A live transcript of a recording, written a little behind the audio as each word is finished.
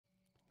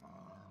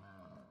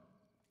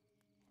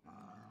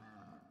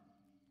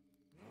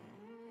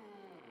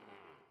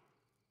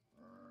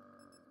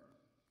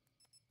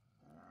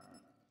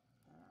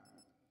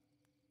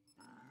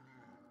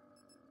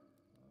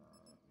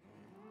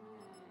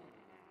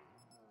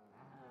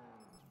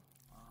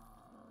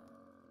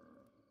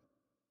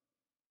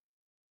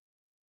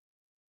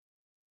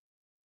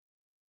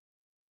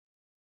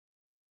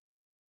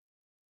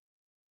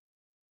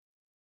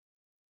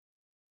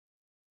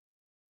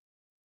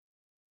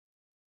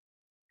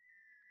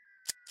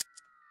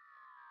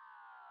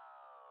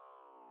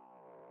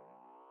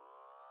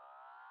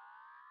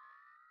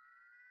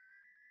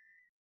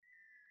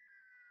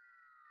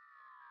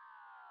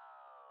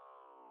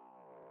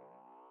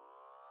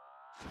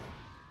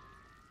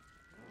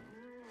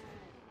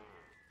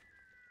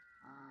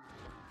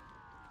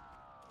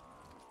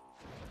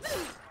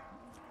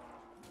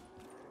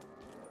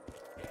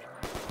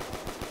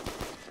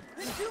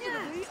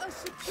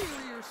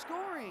Superior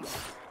scoring!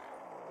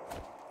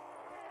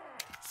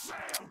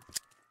 Sam!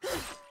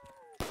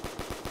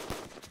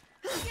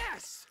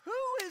 Yes!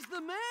 Who is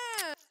the man?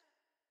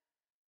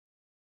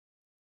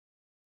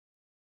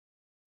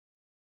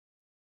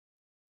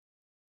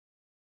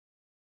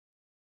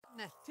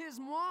 "'Tis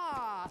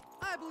moi!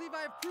 I believe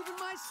I have proven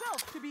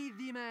myself to be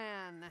the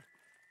man!"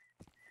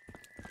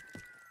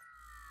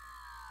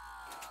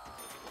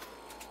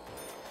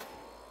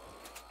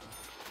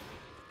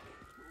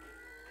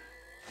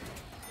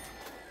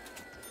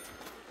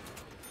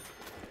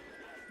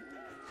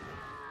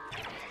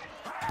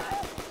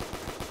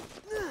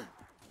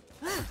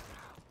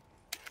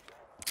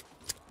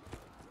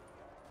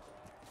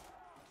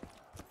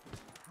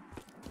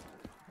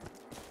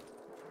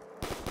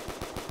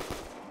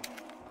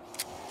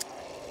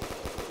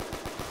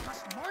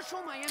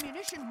 Marshal my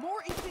ammunition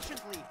more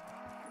efficiently.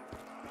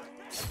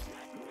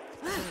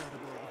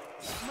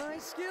 My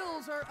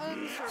skills are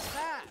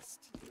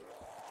unsurpassed.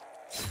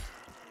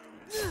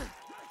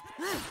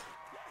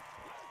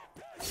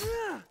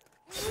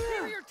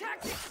 Superior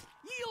tactics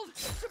yield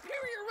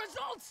superior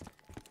results.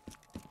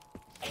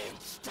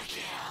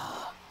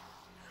 Insta-kill!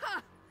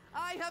 Ha!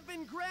 I have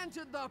been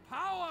granted the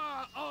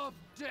power of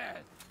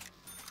death.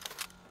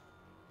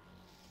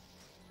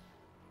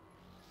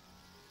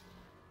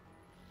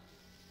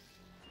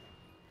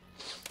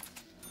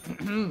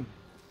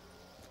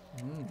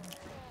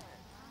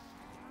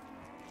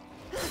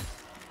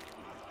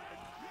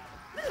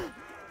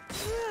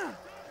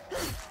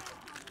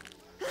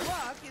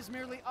 Luck is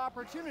merely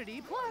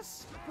opportunity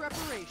plus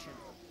preparation.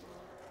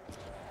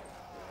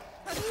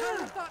 At the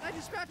time I thought I'd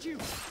dispatch you.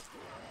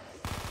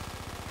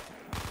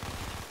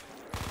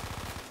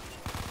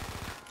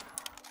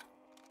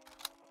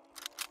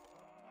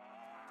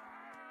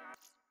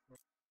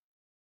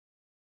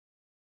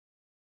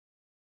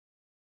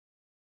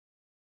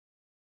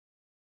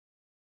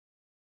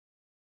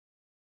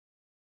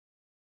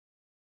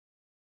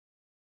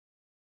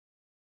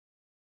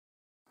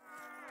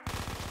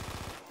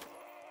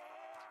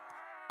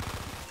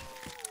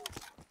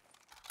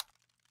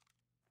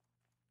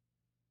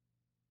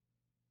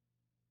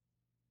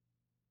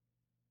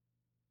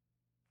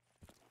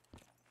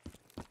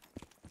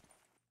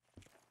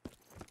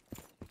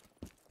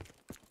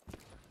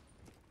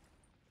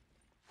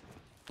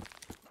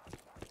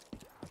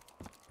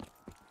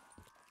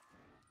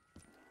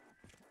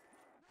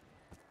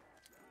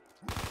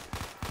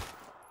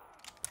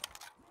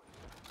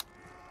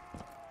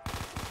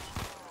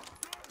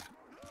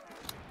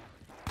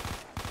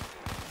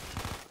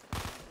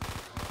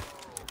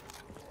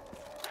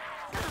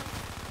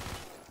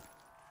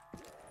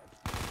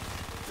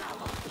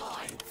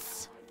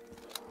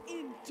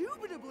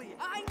 Indubitably,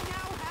 I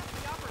now have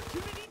the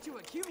opportunity to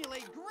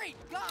accumulate great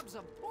gobs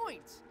of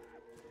points.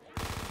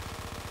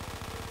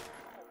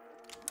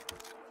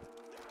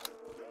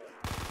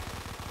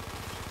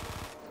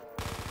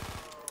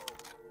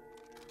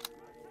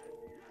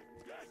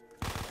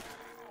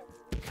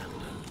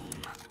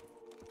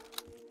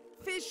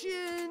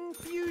 Fission,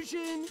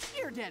 fusion,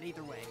 you're dead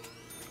either way.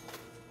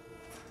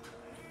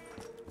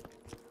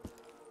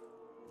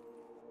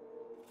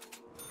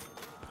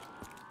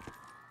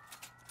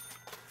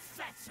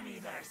 Fetch me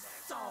their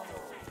souls!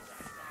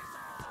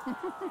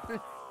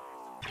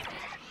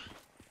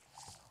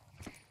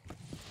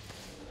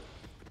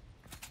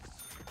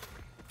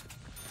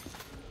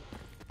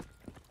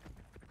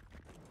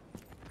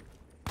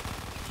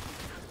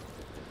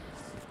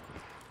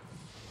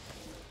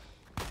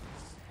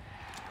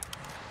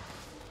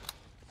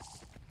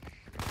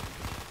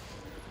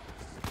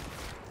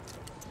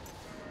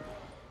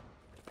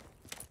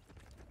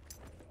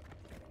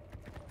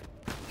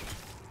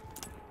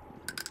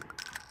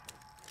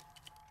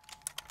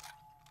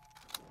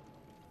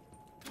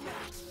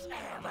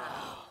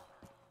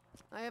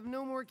 I have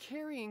no more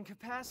carrying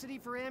capacity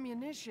for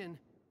ammunition.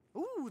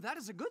 Ooh, that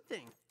is a good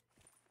thing.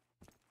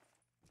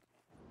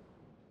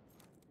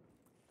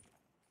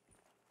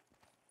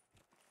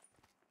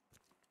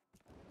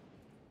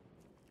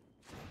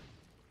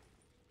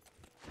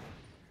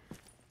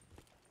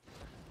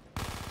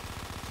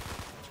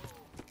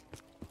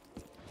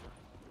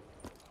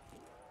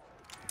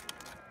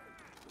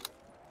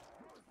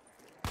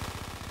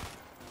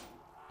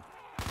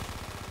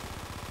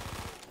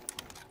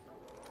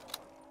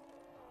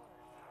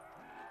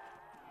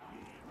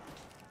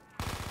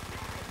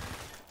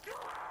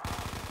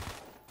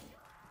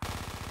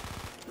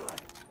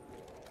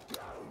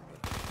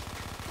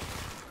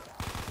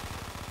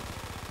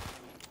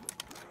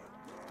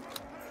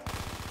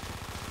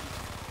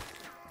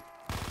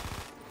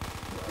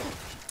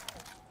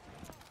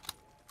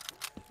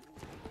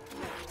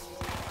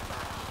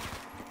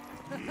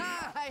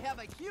 I have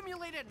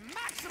accumulated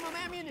maximum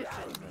ammunition!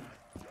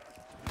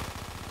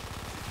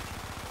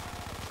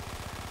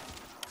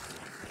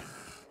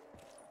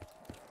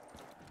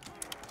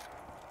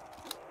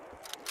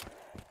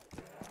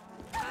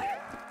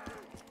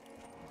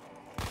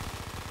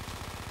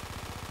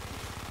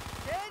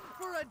 Dead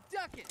for a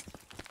ducat!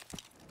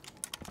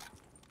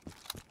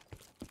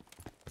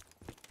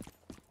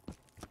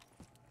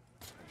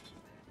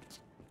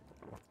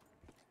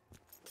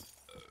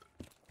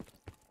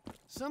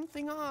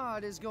 Something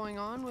odd is going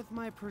on with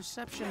my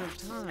perception of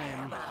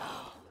time.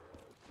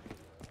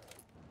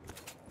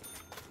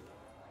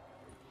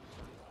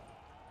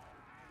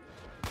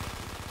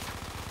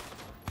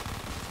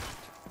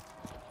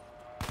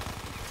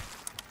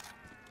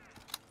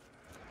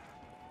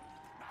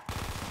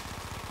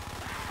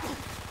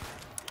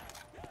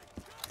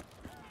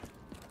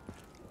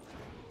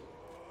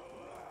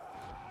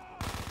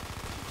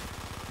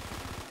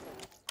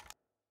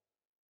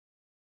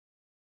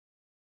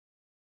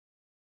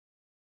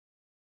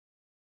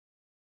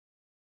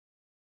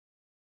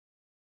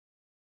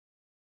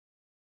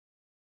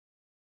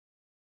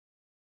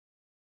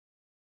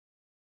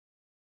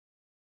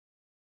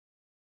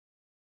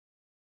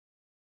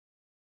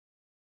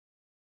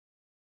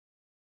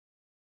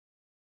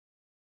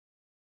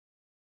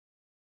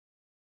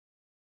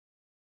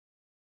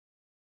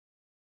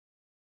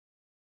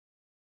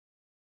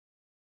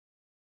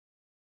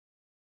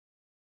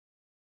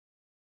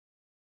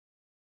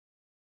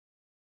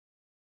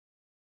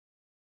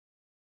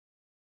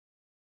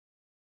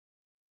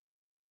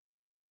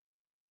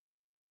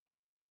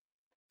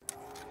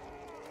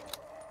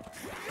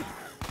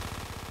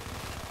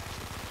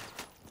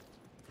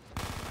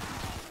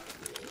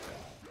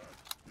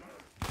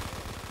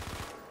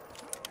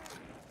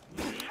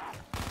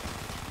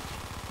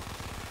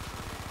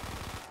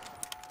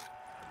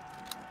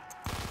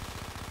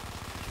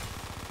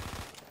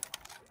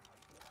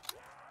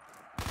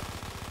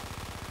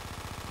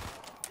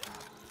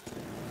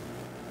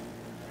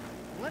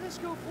 Let us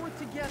go forth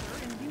together,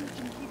 and you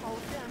can keep all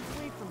of them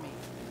away from me.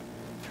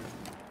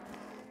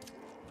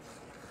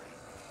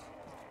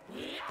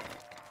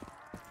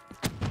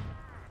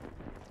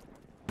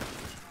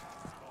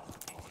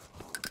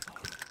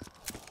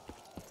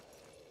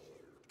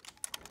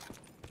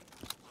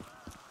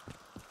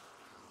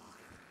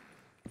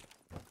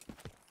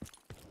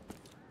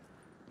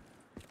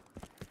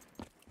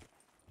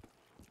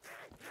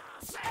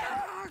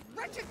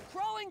 Wretched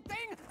crawling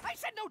thing! I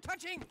said no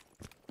touching!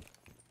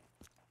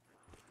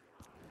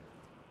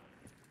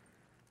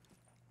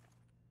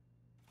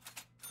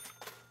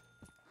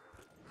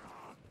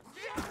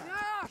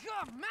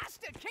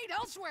 Masticate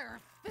elsewhere,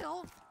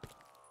 Phil!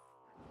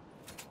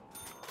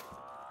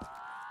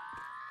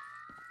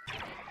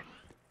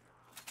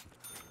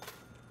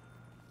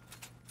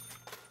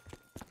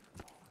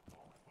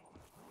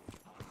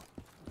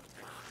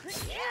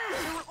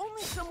 There were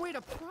only some way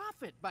to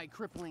profit by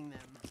crippling them.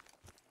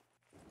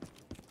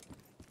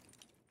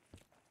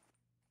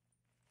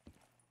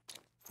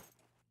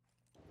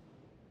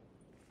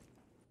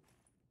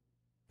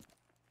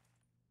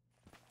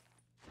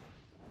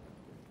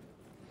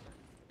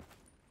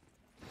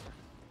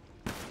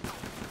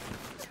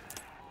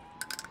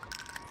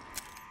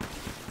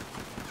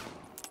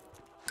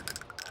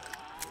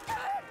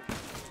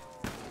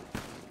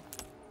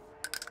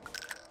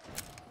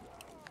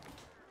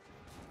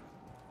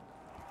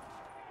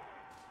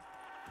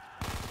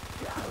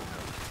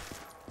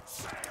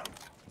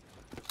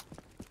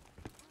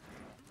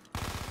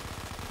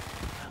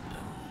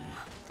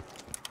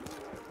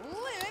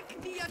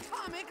 Lick the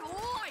atomic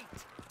light!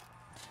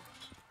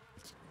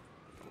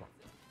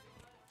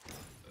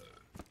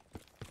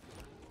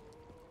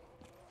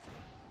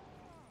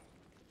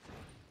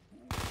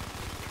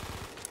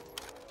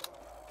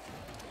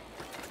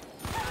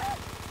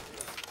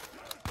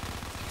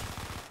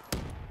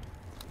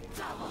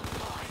 Double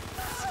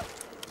points!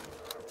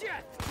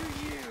 Death to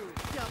you!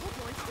 Double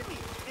points to me!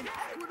 An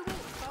equitable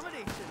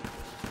accommodation!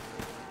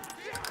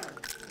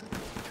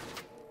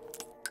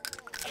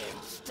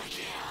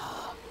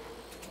 Insta-kill!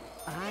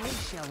 I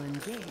shall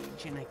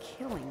engage in a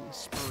killing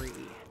spree.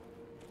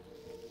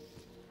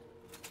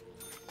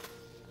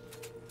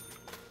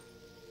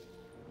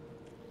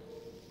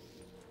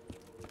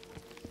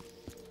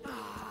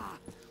 Ah!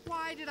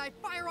 Why did I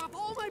fire off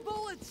all my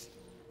bullets?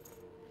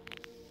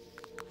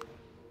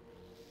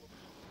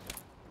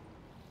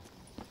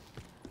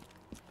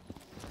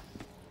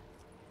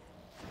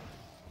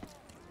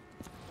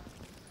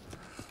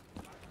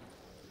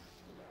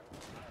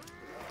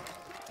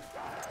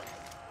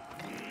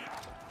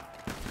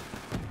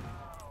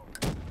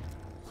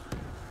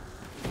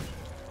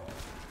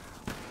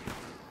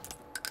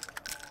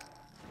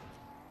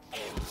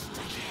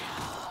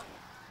 Insta-kill!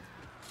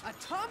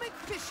 Atomic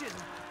fission!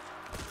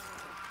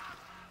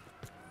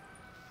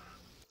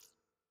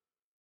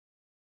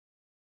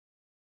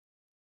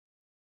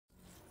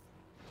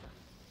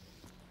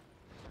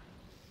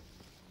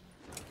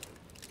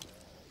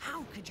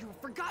 How could you have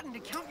forgotten to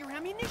count your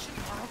ammunition,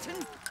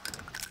 Carlton?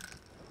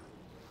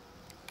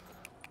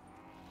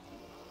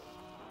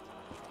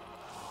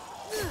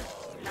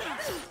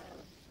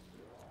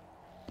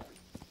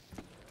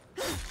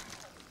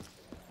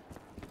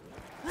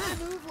 I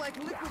move like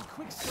liquid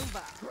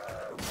quicksilver.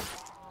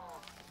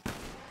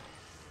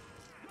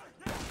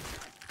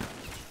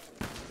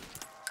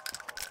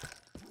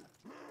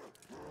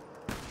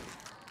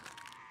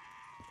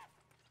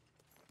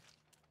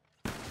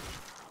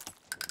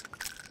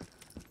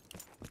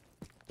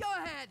 Go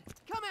ahead,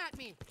 come at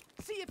me.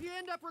 See if you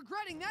end up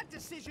regretting that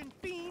decision,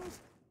 fiends.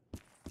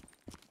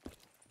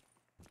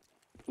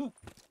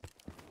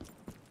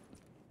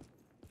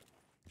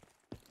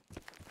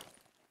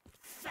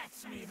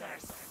 Fetch me their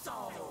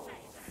souls!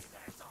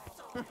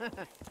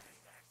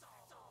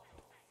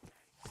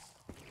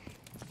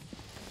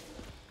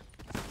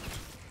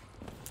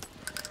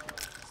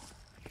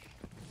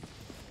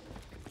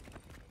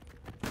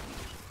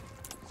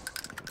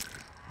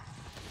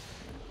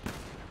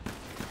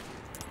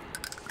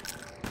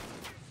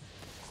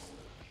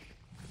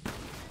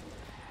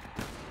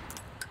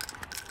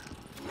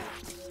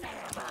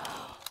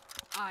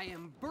 I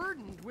am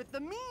burdened with the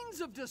means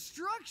of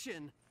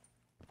destruction.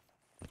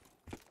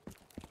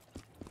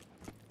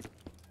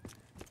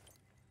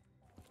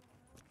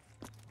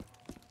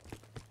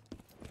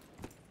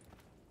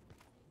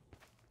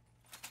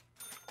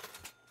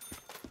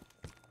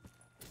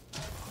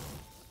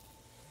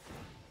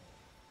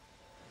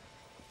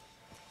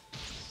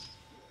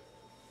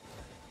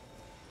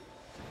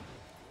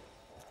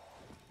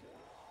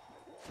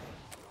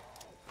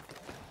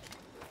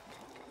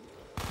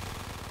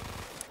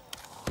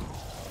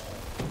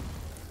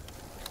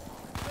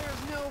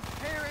 No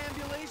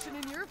perambulation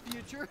in your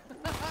future.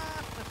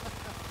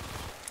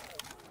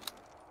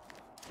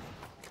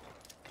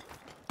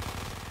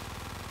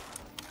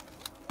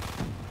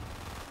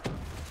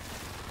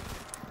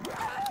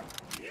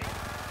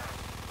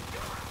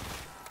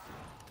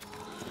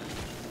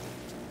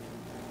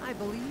 I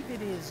believe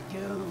it is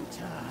go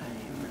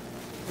time.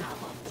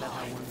 Double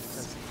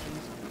points!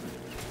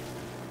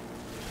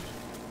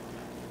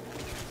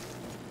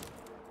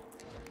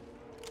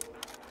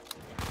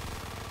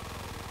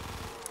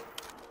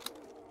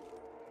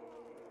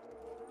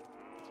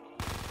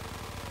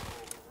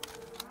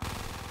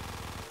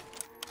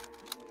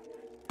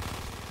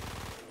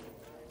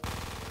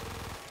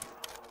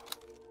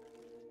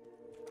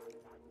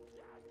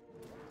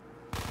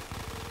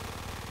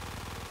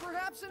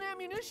 Perhaps an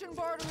ammunition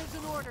barter is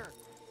in order.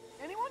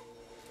 Anyone?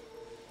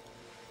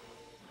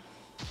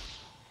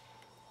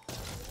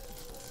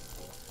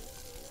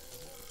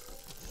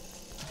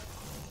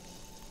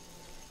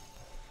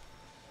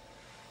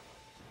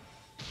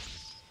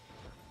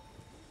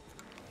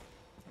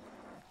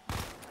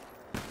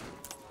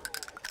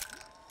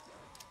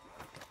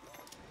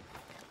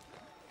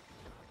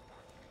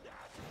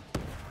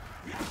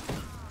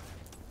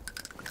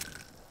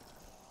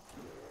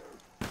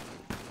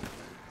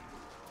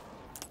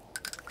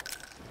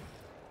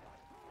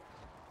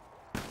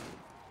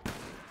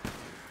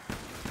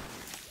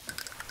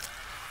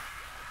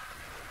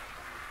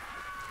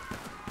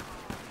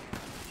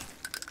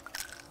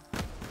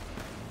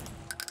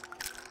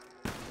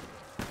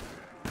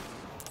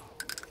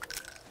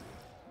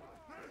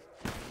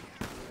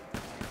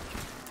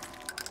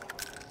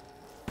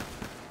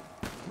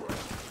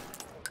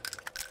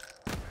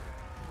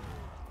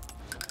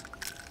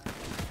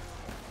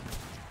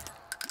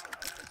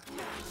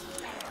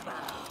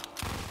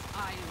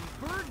 I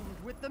am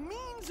burdened with the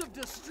means of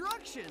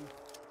destruction.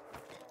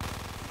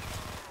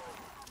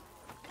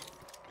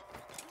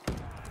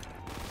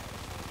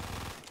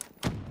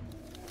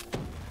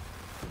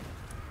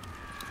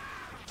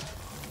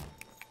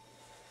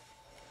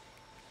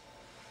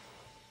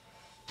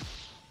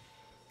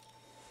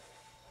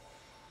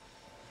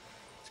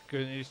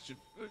 Good news to...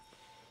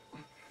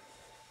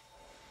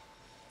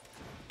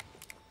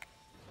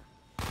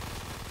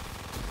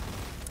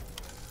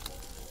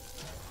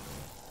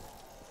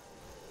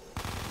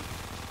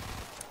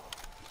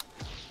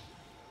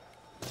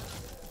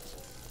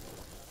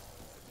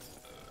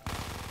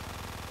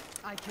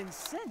 I can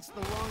sense the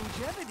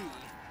longevity.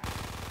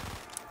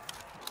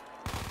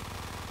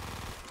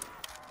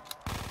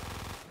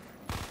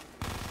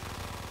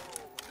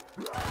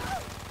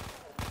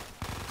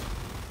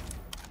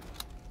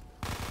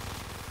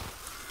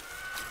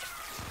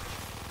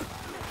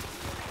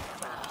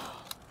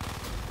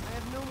 I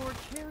have no more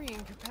carrying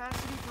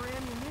capacity for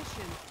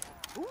ammunition.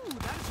 Ooh,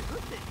 that is a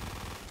good thing.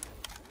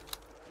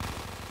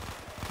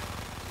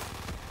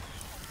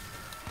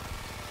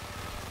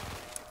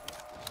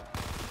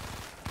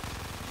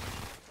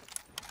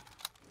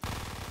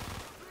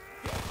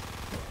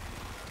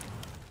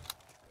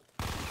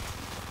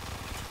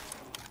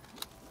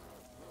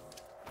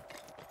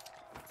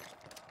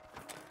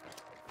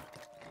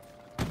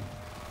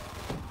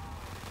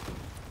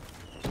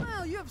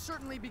 Well, you have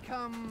certainly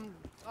become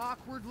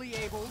awkwardly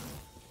abled.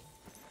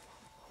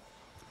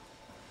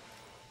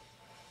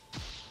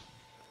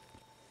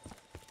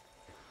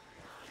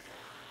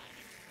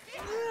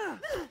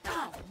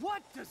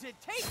 What does it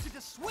take to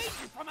dissuade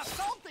you from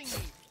assaulting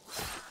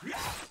me?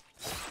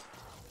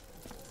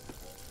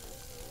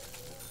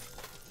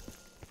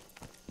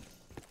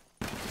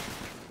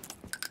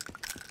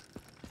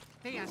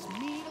 They asked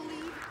me to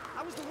leave?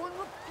 I was the one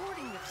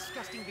reporting the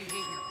disgusting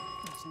behavior.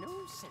 Makes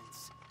no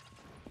sense.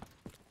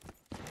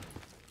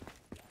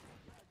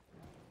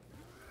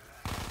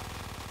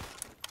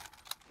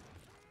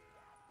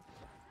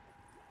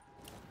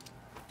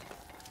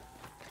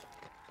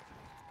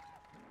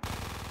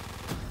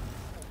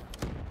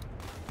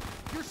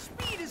 Your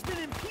speed has been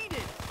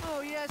impeded!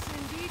 Oh, yes,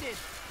 indeed it.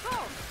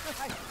 Oh,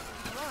 I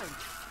rhymed.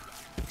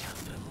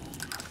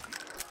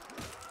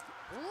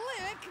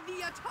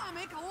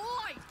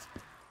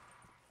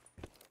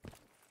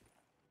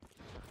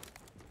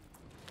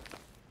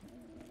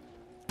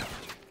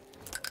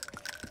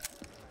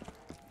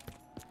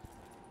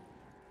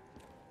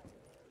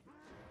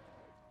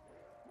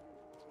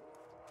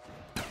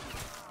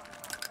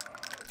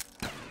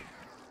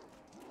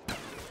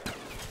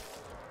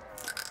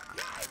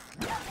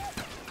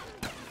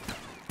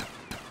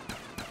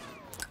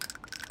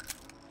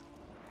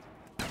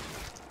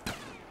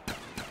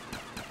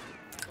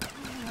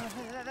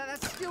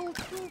 still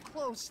too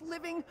close,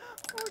 living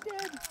or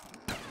dead.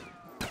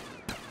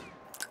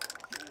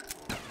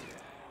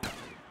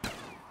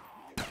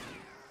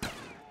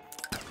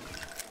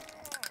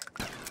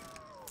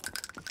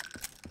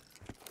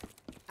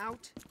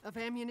 Out of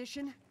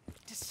ammunition?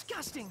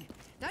 Disgusting!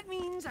 That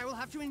means I will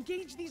have to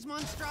engage these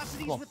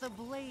monstrosities with a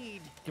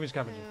blade. Give me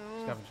scavenger.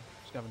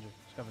 Scavenger.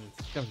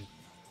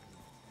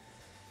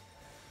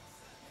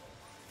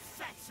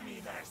 Fetch me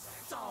their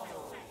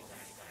soul.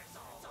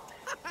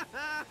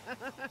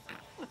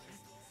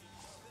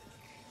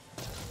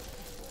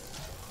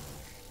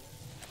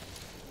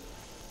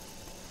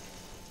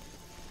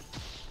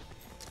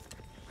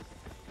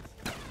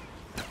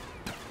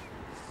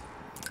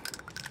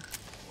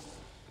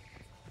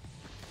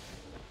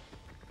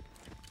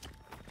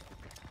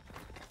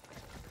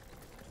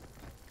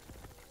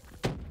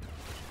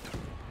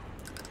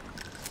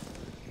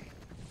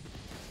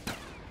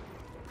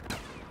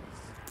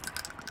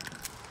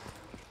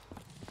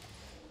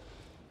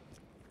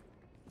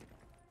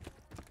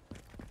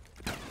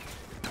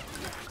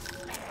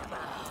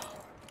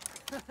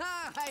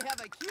 I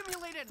have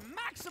accumulated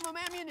maximum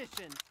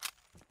ammunition.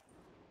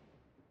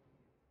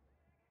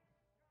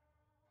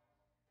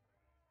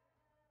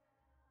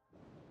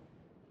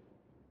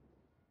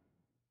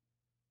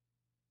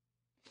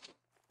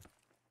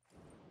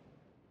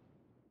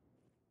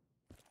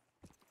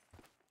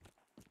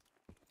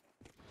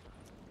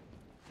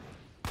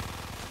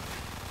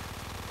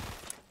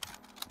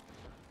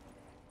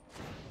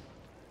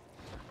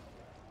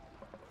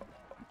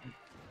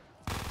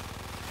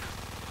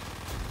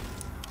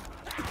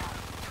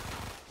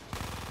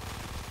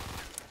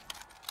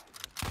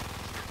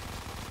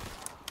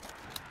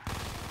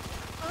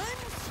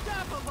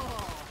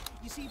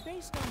 You see,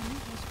 based on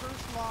Newton's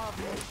first law of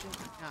motion...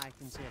 I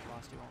can say I've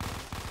lost you all.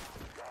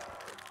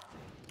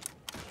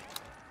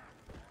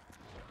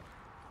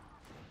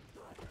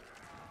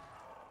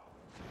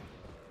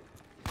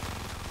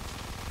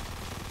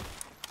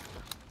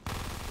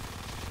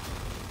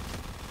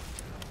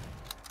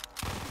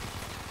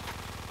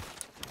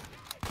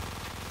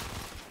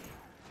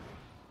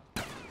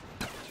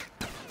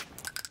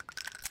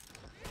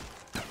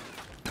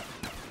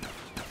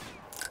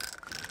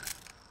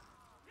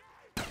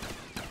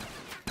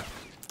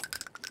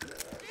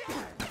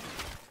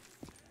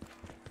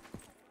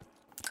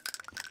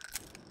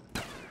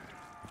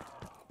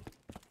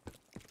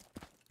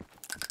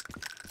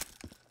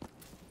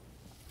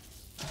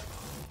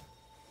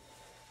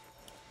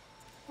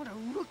 What a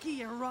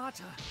rookie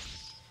errata!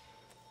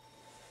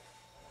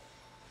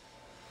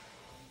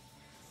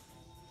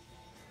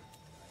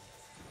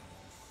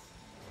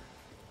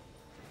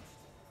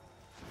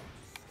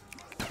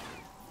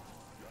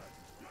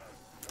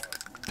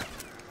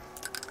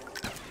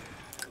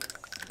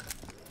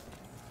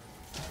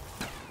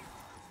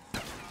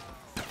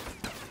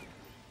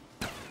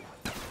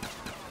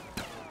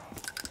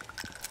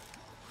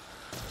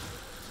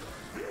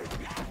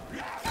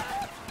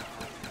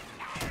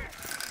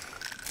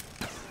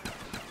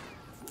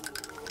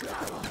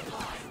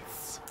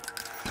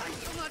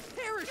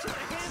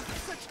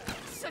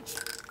 Such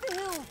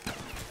filth!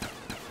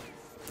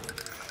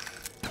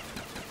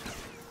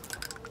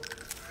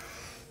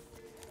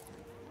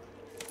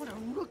 What a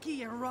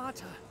rookie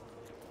errata!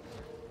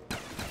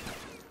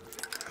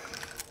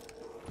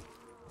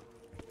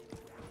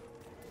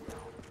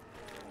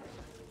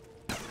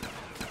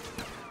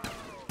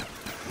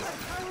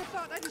 I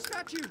thought I just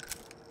got you!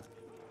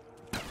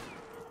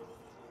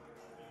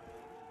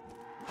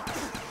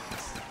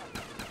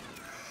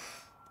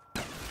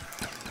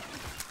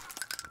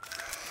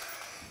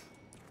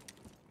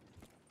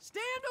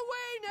 Stand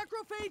away,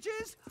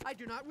 necrophages! I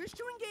do not wish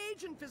to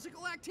engage in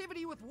physical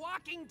activity with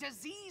walking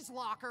disease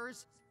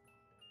lockers.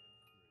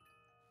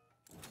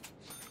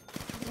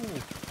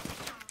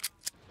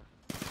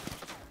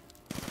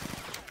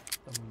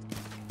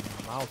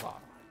 Mauser.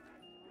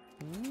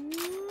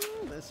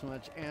 This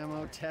much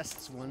ammo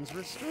tests one's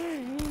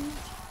restraint.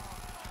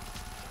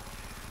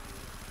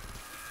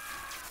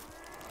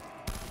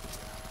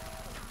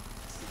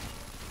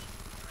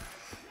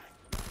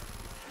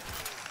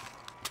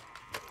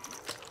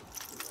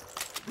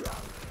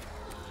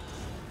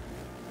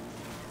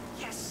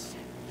 Yes!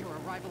 Your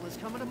arrival has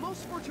come at a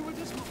most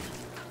fortuitous moment.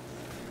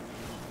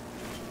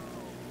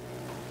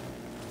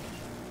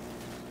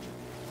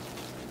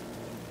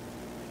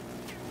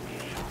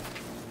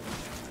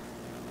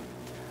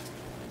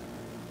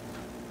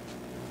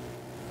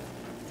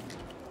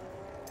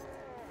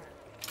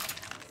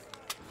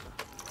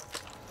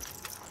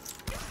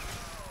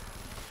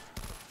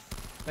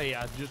 Hey,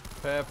 I just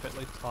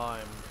perfectly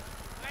timed.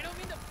 I don't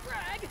mean to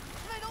brag,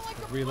 but I don't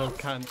like to Reload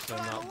boast, cancer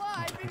but I'm now.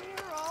 alive and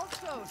you're all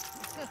toast.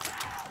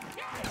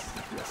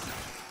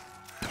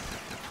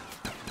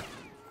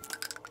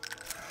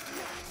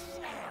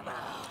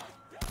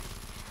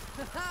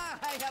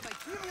 I have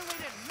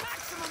accumulated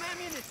maximum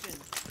ammunition.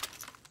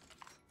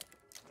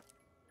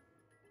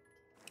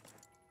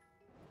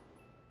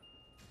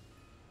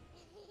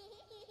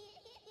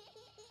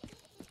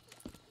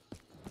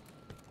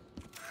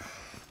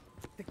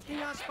 The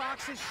Chaos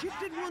Box has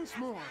shifted once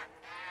more.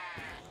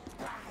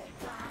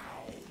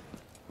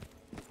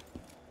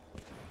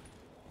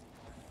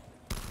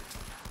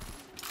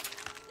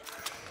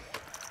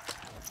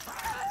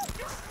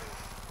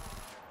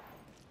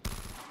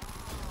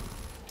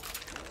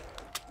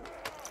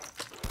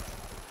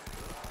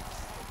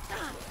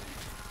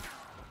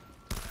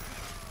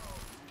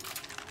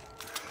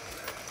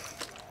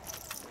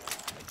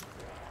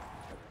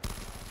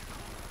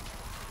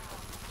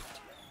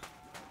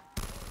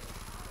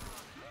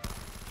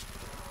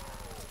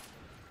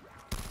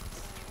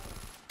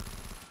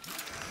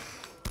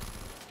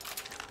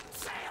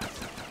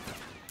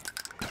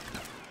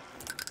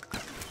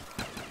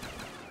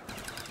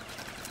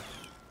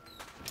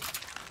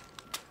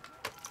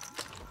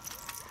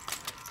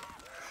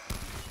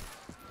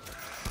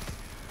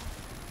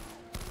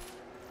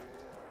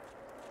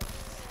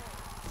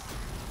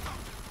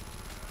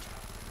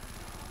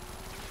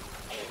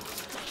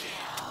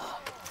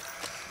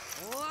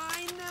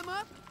 Line them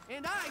up,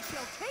 and I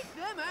shall take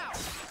them out.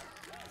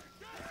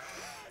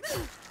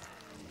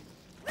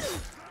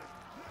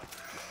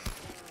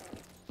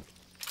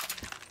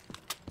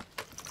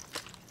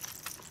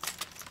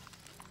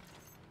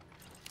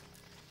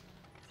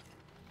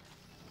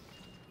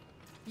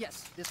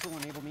 Yes, this will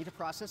enable me to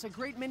process a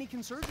great many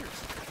consurgers.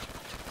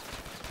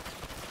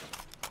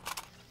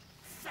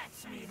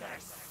 Fetch me their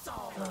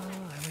soul. Oh,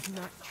 I would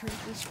not trade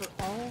this for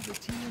all the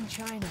tea in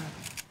China.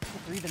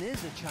 If there even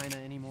is a China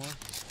anymore.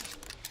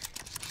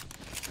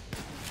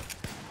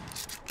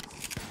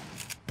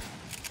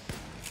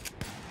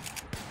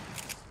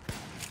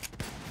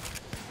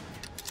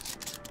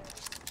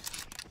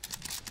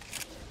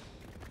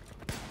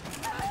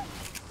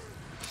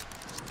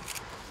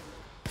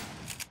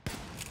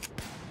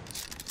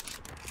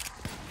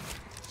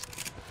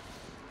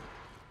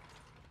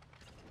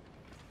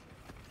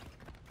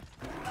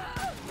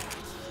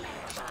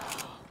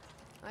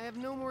 I have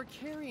no more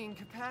carrying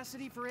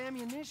capacity for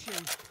ammunition.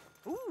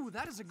 Ooh,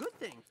 that is a good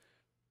thing.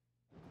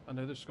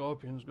 Another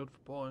scorpion's good for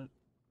point.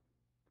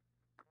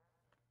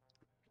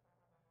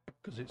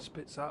 Because it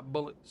spits out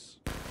bullets.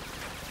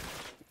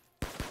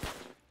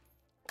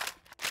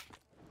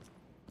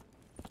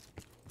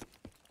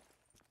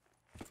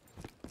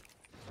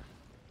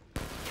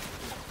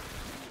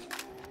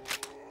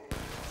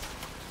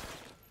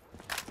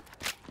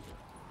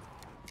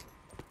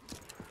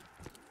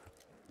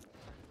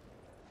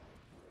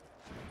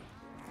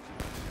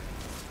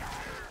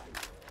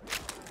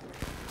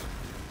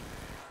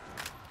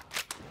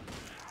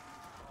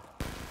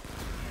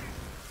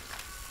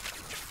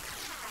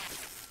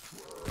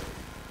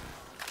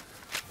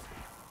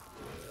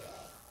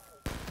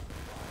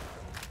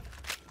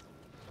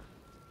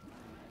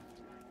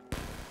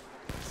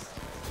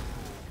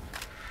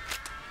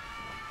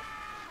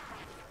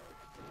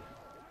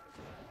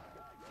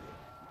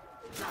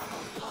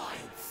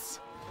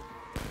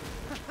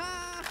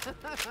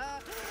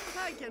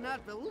 I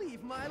cannot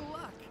believe my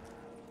luck.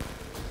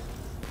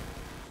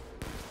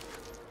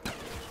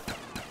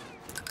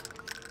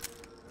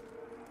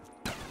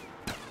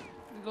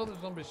 These other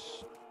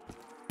zombies.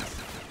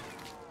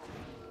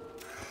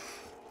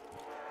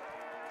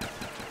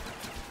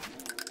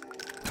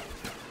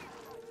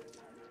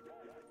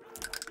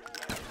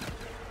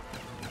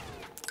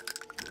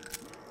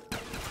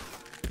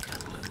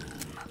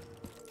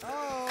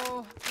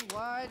 Oh,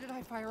 why did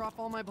I fire off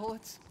all my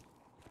bullets?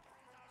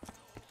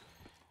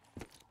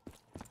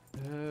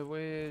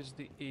 Where's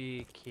the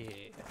AK?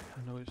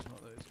 I know it's not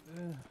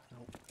there.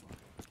 Nope.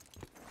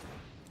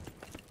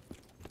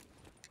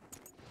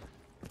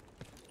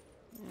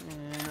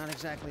 Not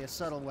exactly a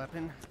subtle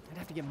weapon. I'd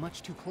have to get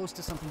much too close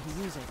to something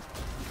to use it.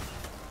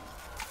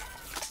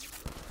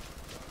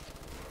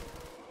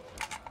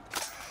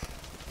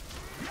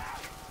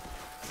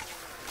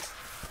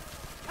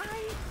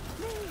 I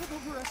may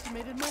have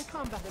overestimated my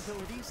combat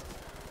abilities.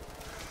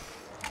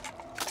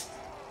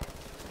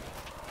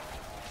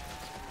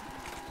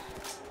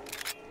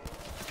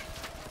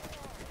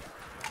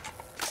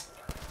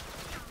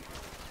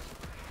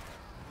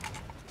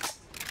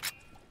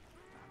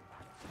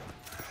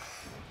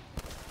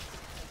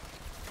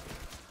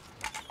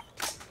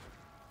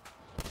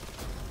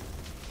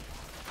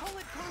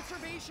 Bullet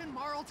conservation,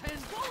 Marlton!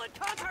 Bullet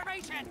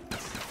conservation!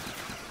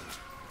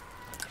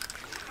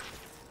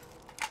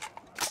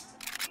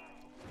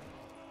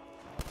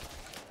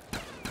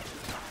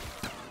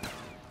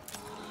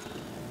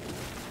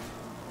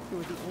 You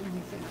were the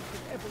only thing I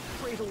could ever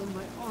cradle in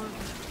my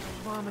arms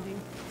while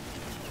vomiting.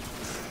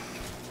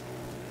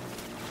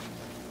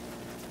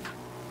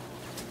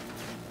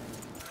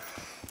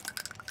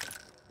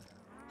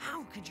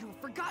 How could you have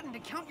forgotten to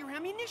count your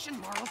ammunition,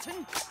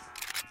 Marlton?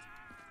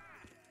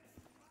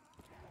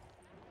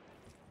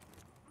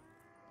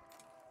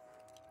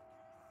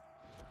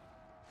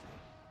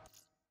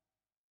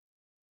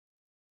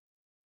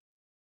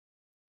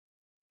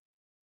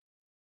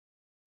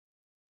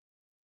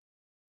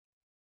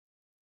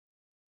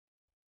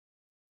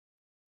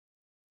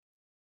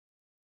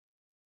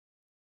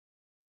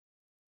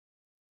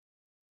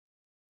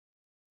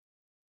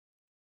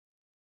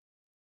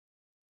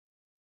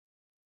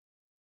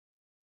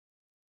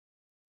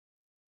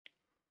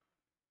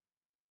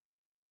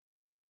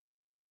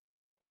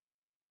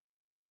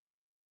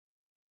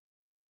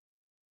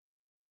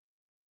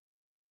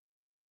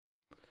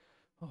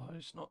 Oh,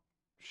 it's not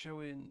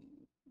showing.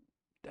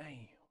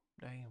 Damn.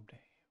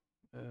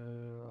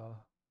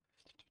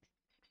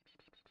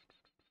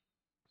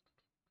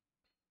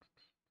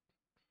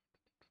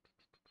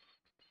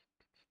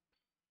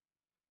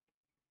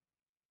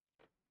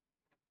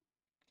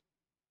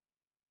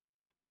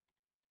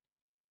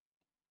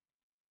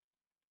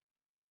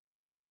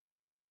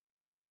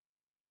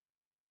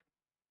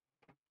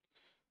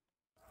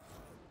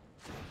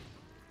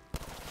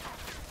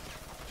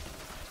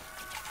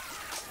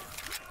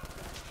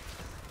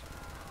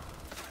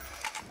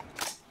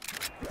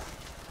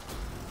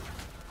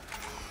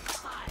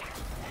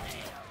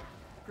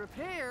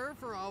 Prepare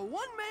for a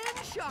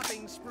one-man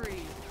shopping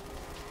spree.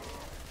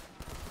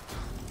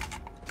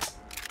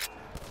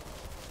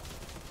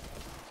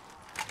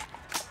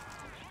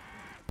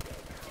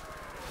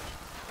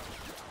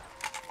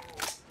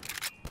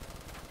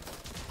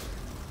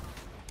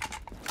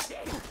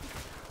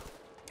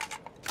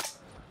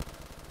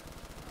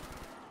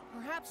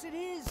 Perhaps it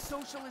is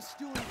socialist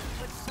stewing,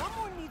 but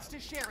someone needs to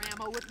share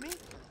ammo with me.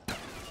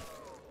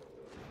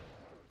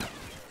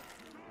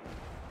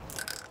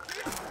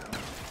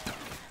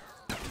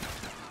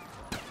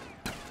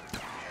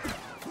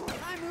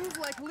 I move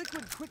like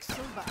liquid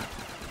quicksilver.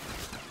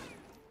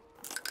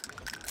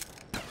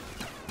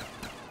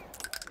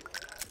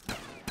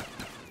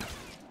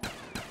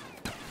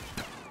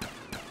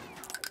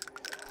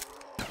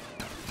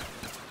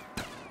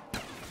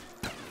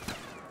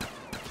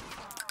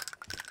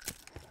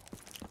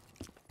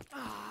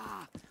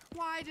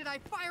 Why did I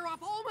fire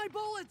off all my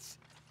bullets?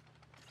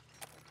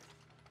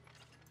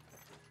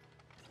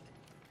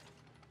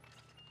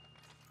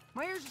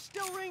 My ears are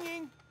still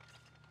ringing.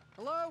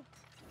 Hello?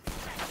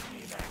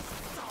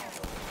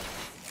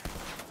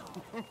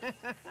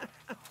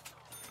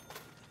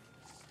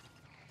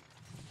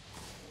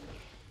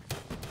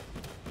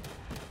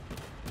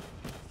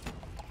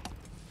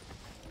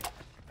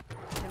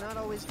 Cannot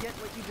always get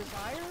what you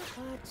desire,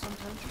 but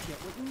sometimes you get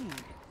what you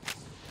need.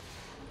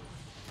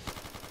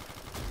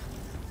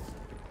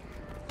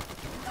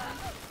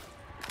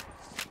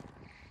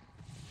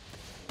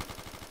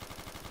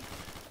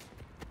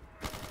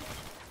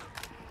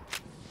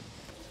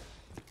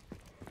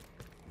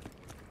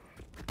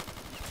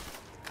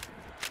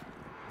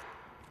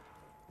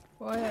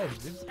 Oh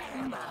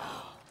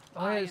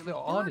yeah, it's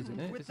little on, isn't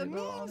it? With Is the it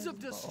little means on?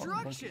 of It's not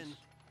on, destruction.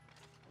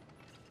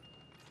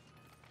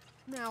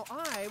 Now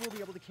I will be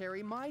able to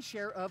carry my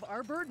share of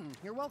our burden.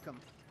 You're welcome.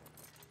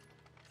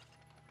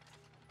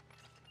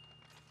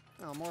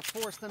 Well, more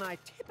force than I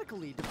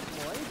typically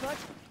deploy, but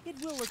it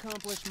will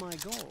accomplish my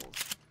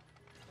goals.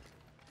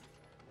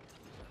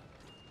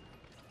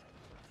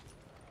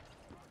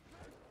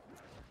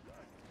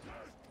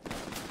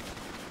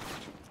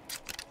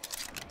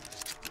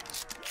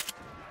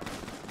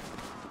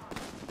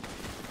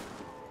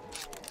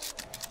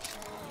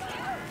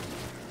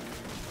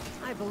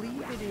 I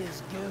believe it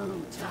is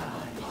go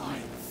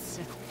time. Is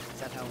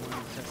that how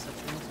one says such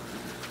things?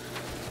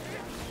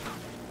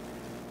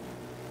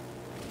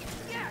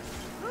 Yes!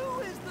 Who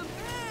is the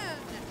man?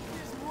 It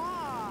is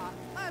moi!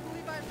 I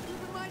believe I've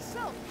proven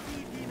myself to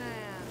be the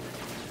man.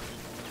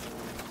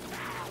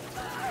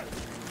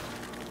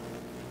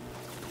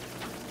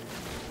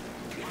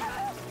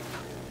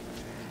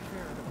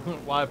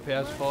 Why PS4 My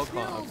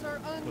can't skills are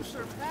have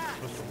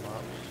unsurpassed. custom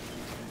maps?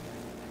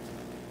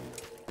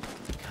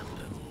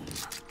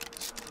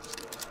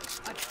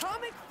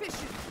 Atomic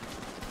fission!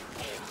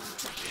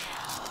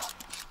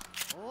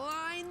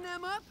 Line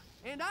them up,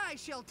 and I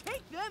shall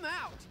take them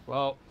out!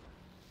 Well,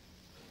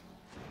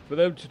 for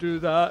them to do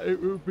that,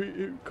 it would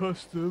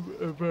cost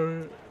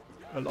them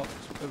a lot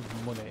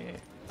of money.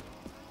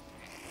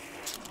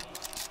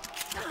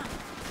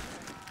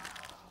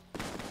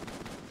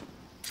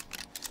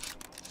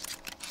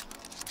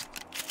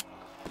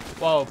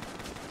 Well,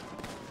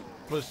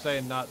 plus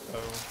saying that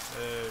though,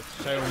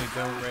 Sony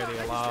don't really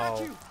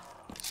allow.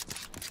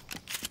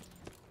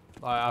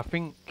 Like I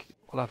think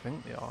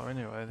they are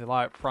anyway. They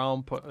like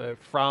frowned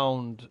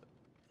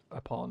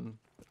upon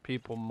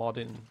people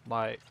modding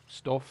like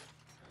stuff.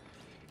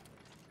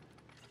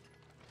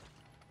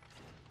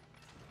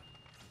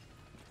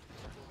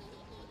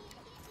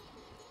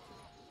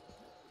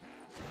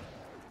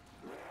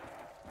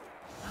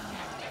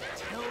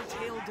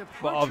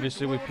 But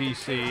obviously with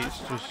PC, it's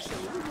just.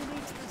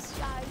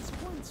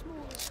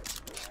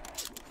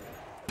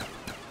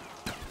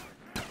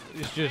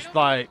 It's just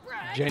like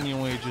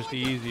genuinely just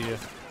easier.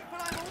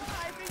 But I'm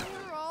alive and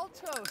you're all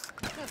toast.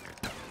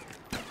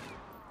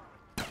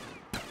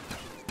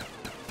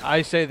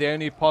 I say the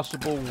only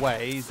possible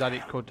way that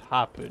it could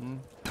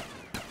happen,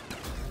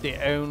 the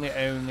only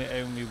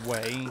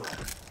way,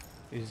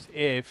 is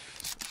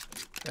if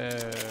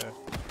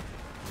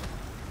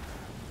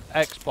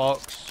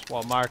Xbox,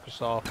 well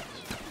Microsoft,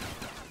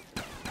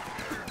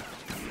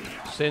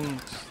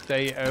 since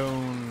they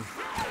own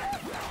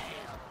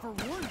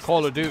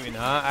Call of Duty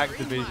now,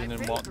 Activision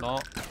and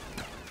whatnot,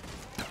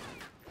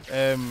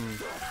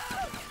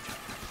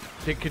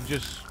 they could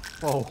just,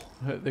 well,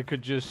 they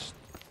could just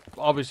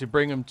obviously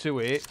bring them to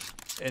it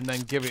and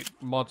then give it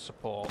mod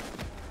support.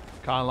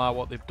 Kind of like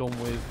what they've done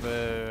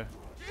with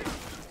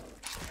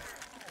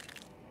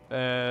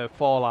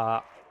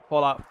Fallout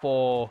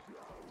 4.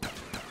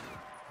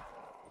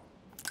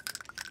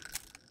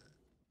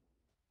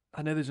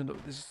 I know there's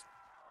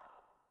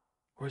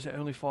or is it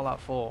only Fallout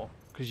 4?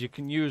 Because you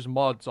can use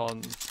mods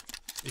on,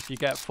 if you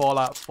get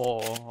Fallout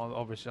 4,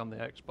 obviously on the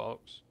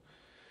Xbox,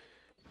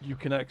 you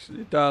can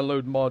actually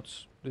download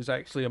mods. There's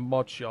actually a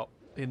mod shop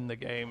in the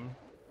game.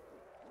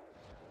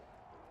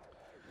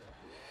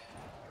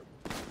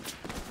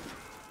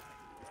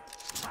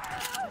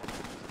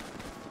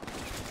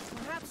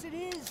 Perhaps it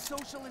is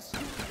socialist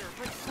stupider,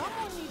 but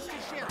someone needs to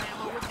share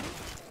ammo with me.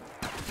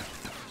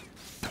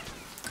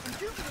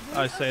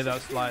 I say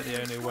that's like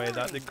the only way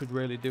that they could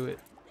really do it.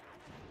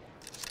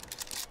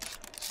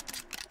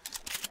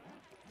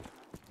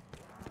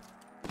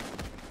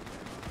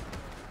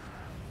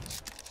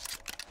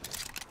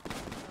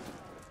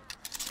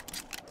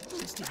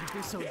 Misty would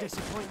be so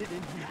disappointed in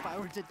me if I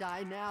were to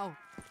die now.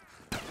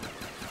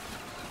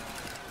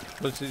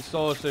 But it's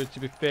also, to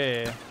be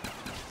fair,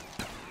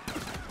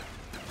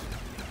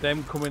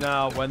 them coming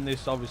out when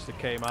this obviously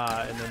came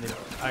out, and then they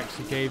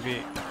actually gave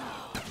it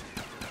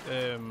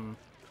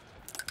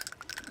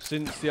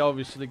since they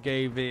obviously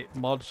gave it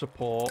mod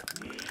support,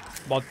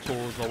 mod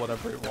tools or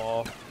whatever it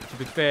was. To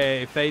be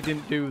fair, if they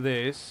didn't do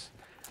this,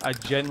 I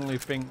genuinely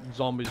think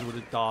zombies would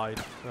have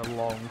died a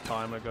long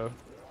time ago.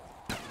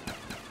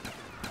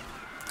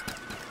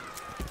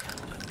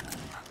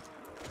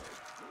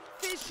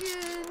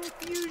 Fission,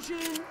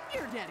 fusion,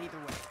 you're dead either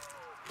way.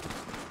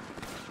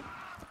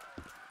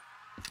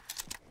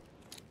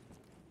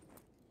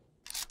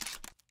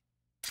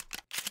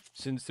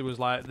 Since there was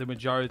like the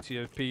majority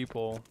of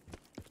people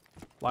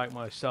like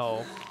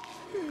myself,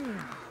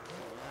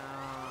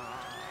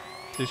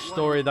 the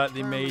story that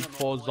they made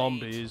for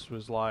zombies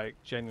was like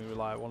genuinely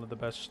like one of the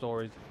best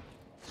stories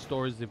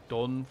they've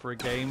done for a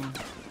game.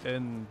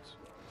 And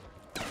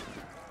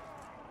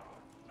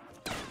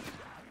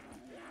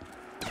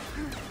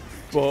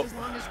but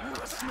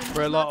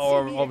for a lot,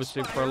 or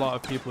obviously for a lot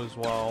of people as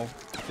well,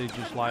 they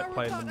just like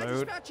playing the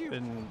mode.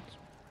 And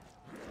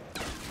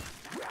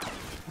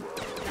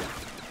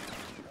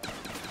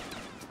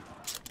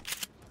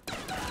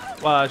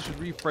well, I should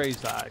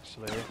rephrase that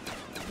actually.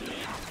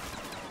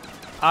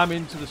 I'm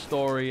into the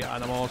story,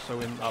 and I'm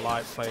also I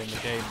like playing the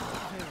game.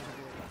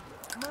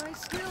 My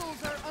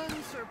skills are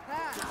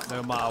unsurpassed.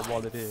 No matter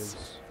what it is.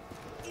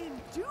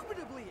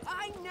 Indubitably,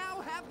 I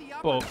now have the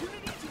But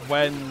opportunity to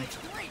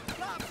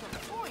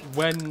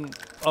when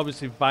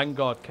obviously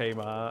Vanguard came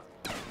out,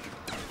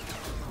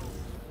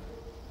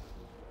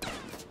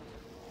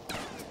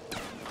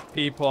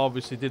 people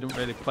obviously didn't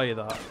really play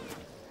that.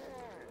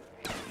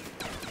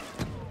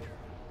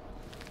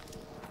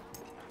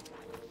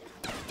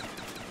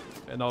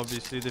 And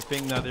obviously the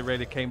thing that they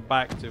really came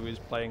back to is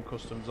playing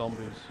custom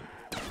zombies.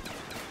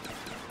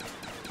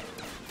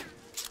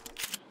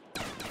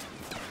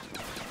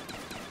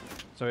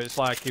 So it's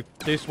like, if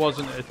this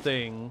wasn't a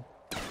thing,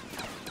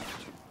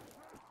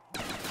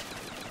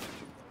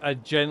 I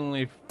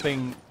genuinely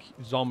think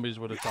zombies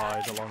would have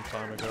died a long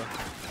time ago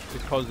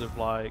because of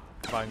like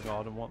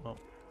Vanguard and whatnot.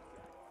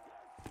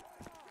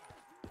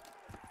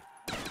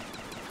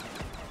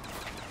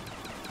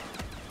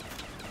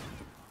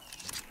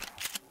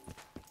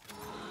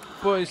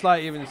 But it's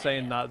like, even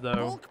saying that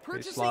though,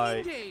 it's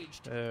like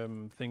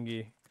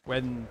thingy,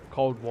 when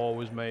Cold War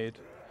was made,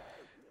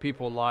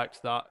 people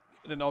liked that.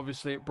 And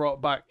obviously it brought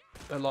back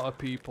a lot of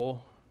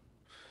people.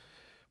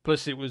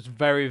 Plus it was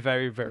very,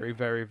 very, very,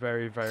 very,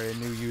 very, very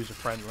new user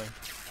friendly.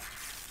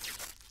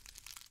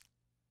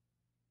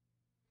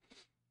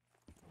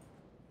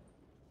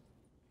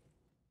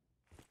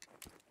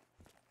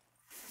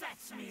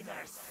 Fetch me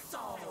their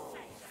souls.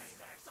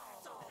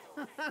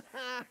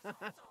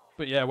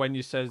 But yeah, when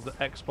you says that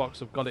Xbox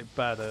have got it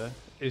better,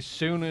 as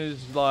soon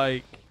as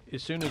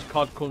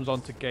COD comes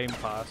onto Game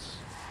Pass,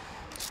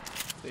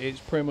 it's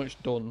pretty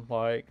much done.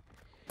 Like,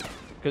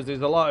 because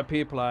there's a lot of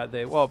people out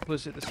there. Well,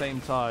 plus at the same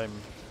time,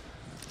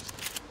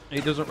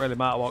 it doesn't really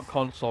matter what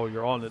console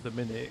you're on at the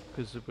minute,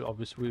 because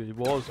obviously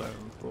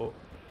Warzone. But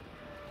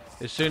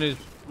as soon as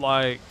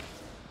like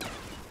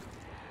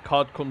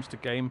COD comes to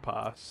Game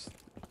Pass,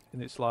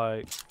 and it's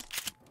like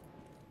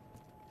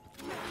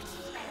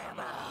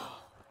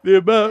the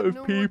amount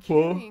of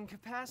people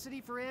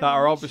that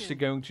are obviously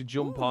going to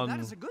jump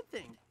on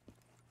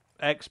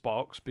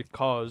Xbox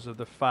because of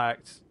the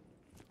fact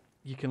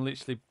you can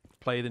literally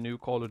play the new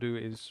Call of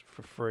Duties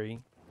for free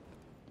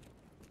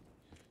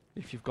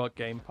if you've got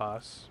Game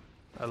Pass.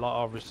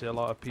 Obviously a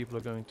lot of people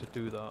are going to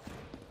do that.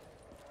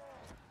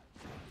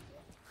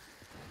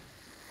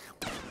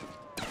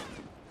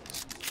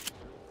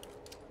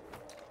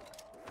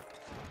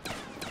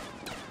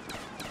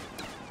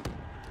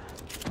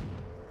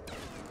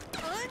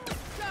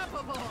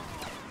 Unstoppable!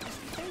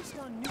 Based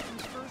on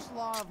Newton's first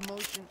law of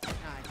motion.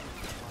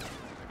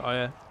 Oh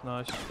yeah,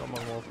 nice. Got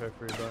my Warfare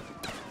 3 back.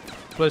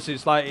 Plus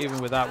it's like, even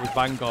with that, with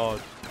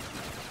Vanguard,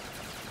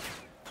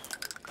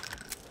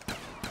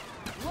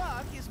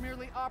 Luck is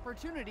merely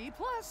opportunity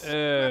plus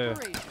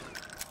preparation.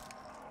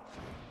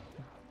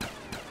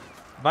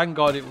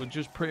 Vanguard, it was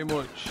just pretty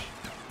much.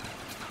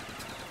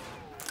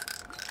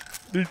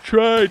 They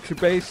tried to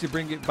basically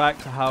bring it back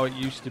to how it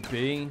used to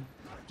be,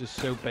 just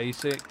so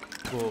basic.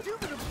 But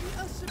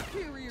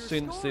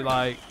since they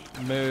like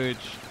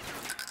merged,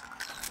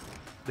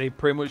 they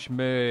pretty much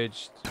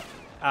merged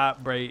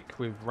Outbreak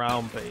with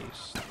round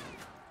based.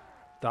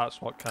 That's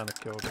what kind of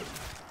killed it.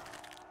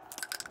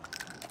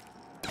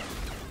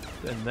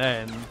 And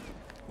then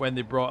when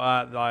they brought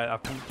out, like, I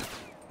think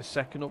the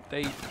second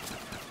update.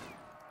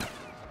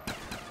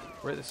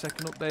 We're at the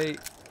second update.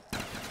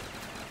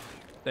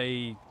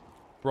 They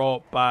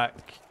brought back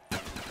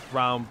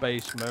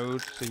round-based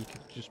mode, so you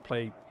could just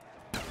play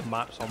the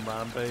maps on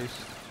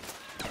round-based.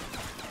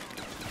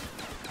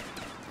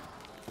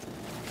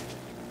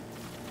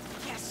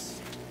 Yes,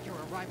 your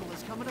arrival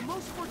has come at a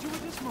most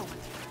fortuitous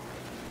moment.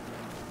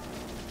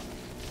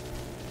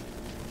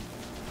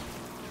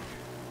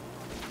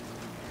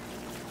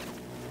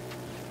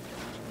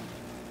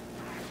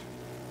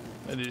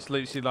 And it's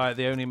literally like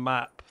the only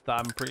map that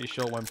I'm pretty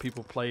sure when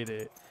people played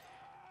it,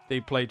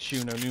 they played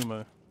Shuno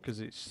Numa, because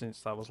it's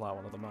since that was like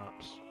one of the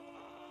maps.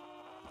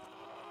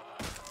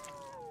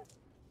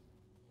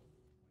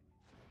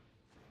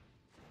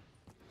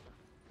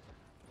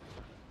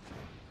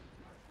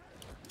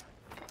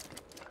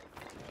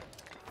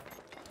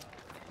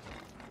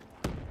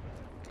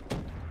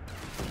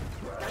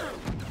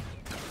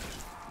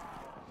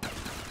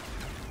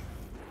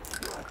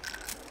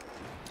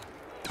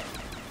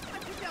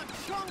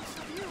 Chunks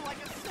of you like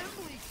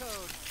assembly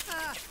code.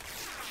 Ah.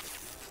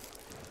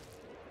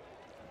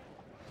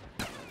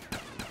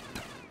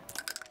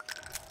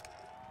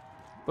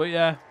 But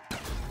yeah,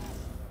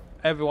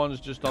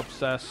 everyone's just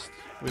obsessed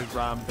with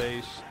round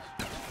based.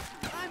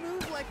 I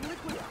move like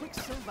liquid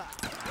quicksilver.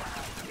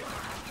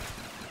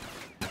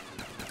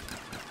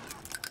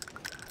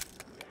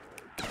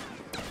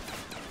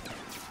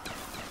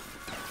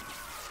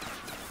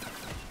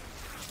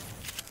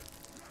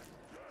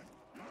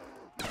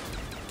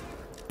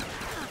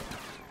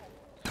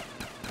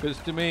 Because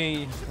to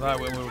me, like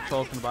when we were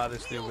talking about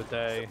this the other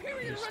day,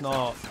 it's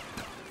not.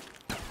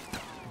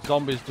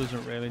 Zombies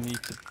doesn't really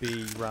need to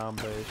be round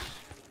based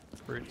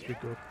for it to be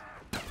good.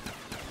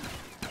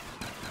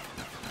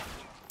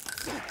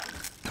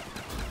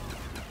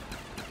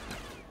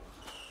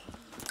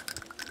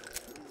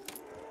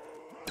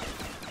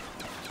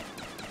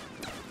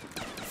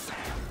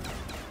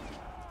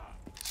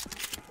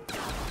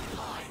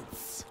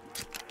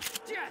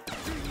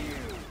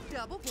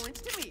 Double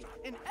points to me.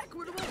 An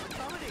equitable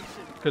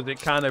accommodation. Because it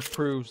kind of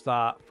proves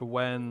that for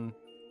when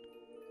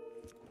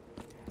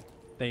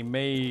they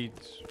made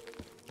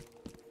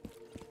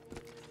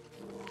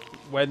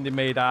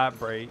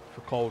Outbreak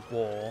for Cold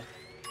War.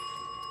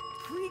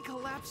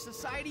 Pre-collapse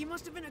society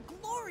must have been a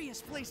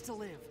glorious place to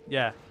live.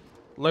 Yeah,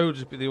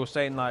 loads of they were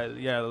saying like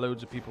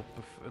loads of people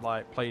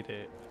like played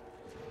it,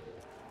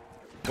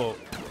 but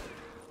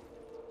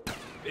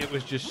it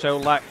was just so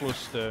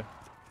lackluster.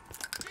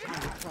 I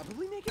will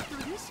probably make it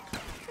through this,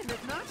 and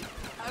if not,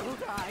 I will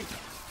die.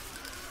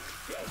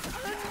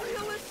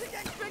 Unrealistic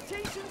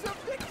expectations of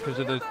victory. Because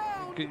of the,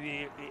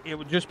 it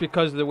was just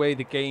because of the way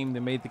they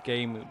made the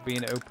game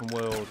being an open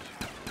world.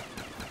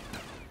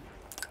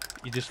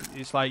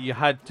 It's like you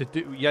had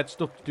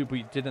stuff to do, but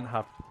you didn't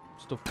have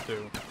stuff to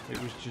do.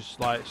 It was just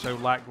like so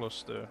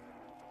lackluster.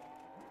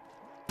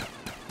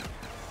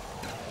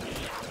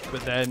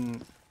 But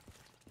then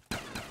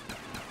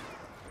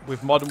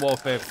with Modern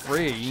Warfare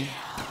 3,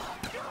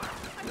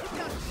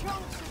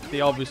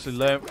 they obviously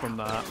learnt from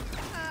that,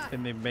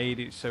 and they made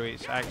it so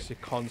it's actually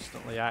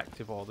constantly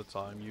active all the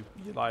time. You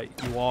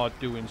are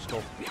doing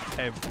stuff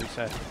every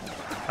second,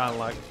 kind of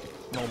like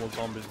normal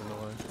zombies in a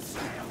way.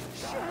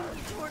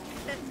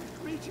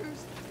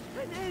 Creatures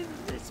and end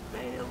this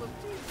veil of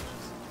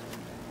demons.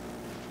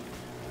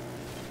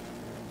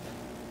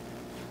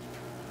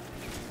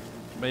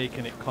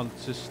 Making it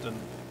consistent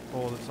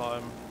all the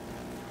time.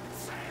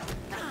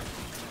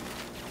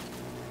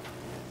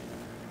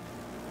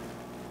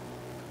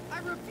 I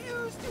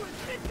refuse to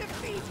admit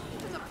defeat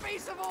in the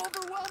face of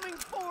overwhelming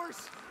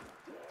force.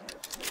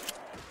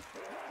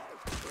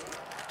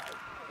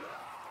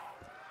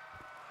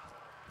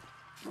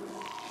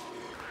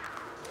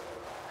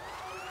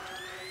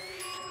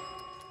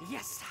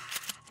 Yes,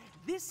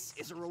 this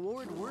is a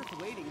reward worth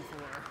waiting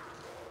for.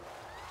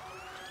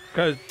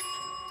 Because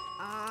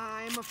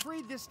I'm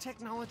afraid this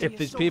technology if is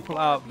there's so people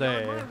far out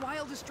beyond there my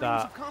wildest dreams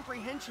that of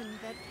comprehension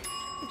that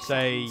it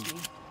say saddens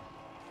me.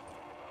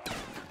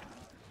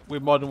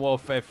 with Modern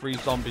Warfare 3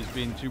 zombies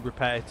being too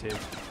repetitive,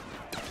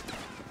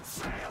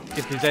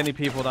 if there's any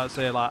people that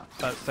say that,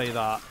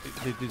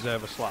 they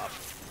deserve a slap.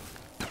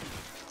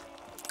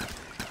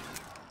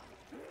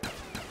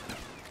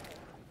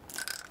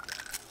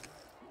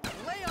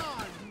 Lay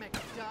on,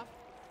 McDuff.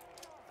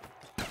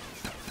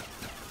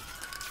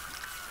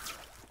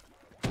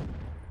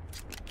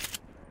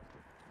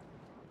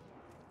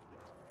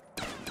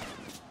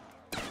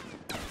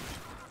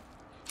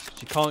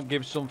 You can't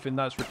give something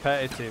that's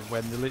repetitive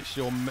when the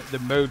literal the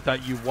mode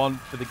that you want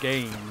for the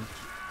game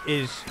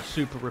is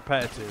super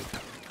repetitive.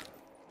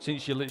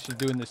 Since you're literally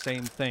doing the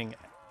same thing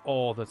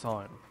all the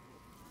time.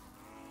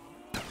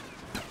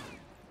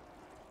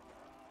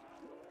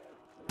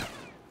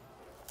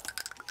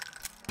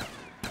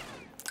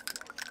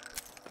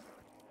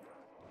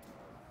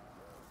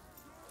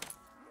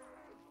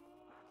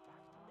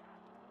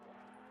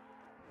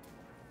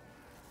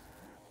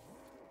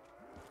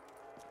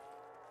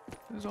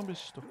 The zombie's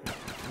stuck.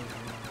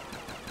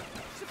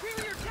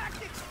 Superior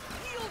tactics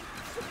yield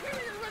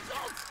superior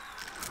results.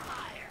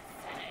 Fire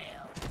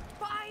sale.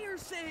 Fire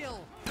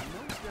sale.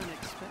 Most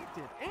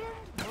unexpected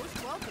and most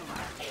welcome.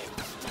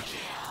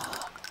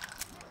 Insta-kill.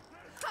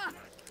 Ha!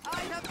 I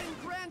have been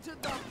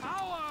granted the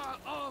power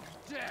of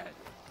death.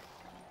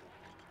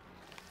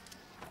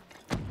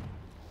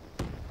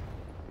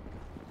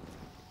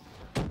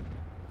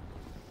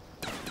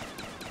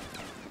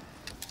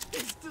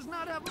 This does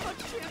not have much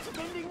chance of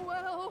ending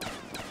well.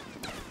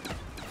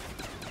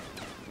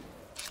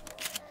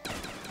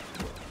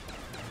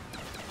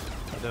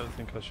 I don't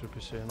think I should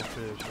be seeing up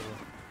here, should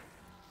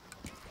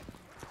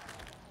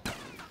I?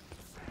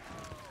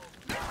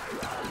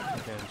 I'm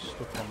getting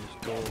stuck on this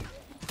door.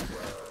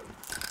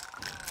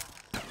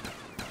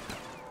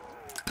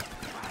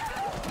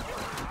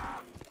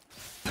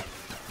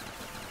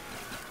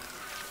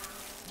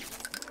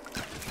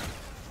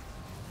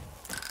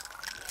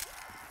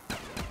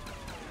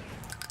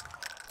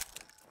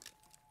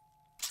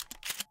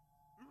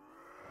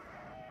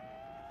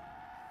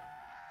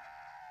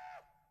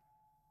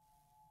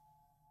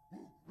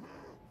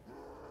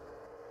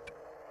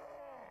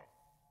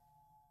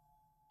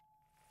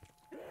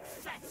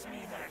 Fetch me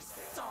their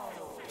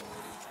souls.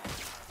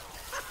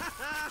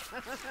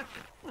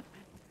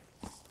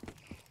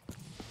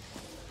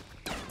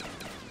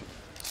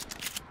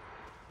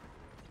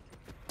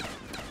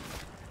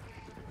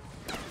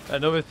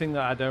 Another thing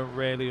that I don't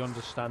really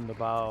understand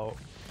about,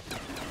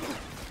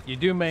 you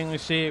do mainly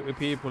see it with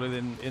people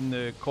in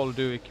the Call of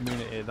Duty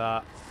community,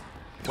 that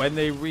when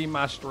they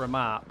remaster a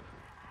map,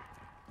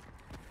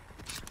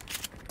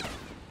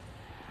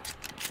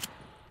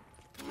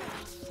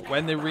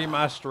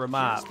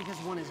 Just because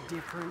one is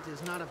different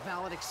is not a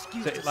valid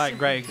excuse to like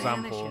great simply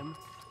banish example. him.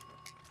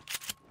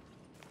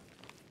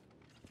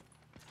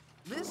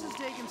 This has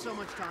taken so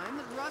much time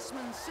that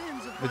Russman's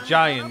sins have finally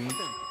caught up with him.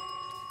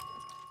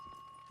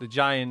 The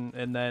giant,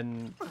 and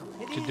then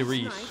It to is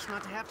Derice. nice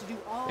not to have to do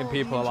all And the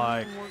people are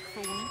like, engineering work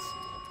for once.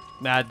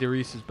 nah,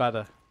 Derice is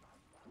better.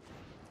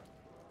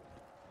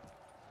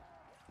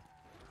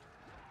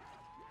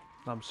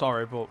 I'm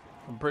sorry, but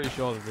I'm pretty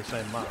sure they're the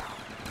same map.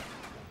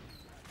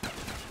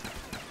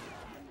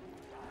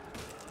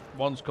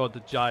 One's called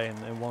the Giant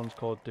and one's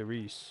called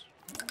Derice.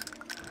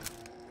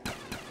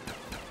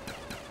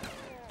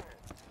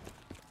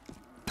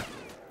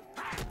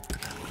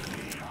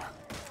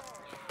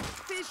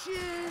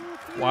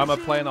 Why am I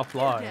playing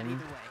offline?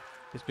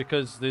 It's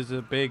because there's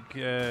a big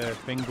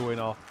thing going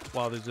off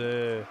while there's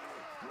a...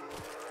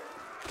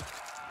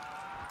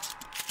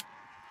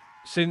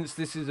 Since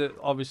this is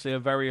obviously a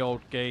very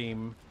old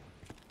game,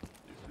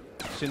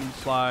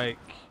 since like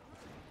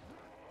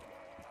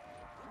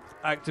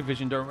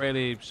Activision don't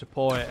really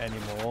support it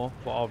anymore,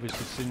 but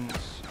obviously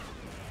since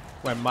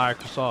when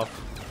Microsoft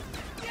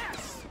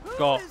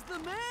got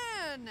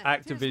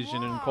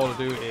Activision and Call of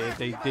Duty,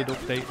 they did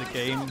update the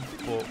game,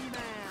 but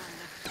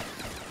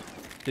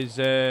there's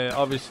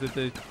obviously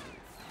the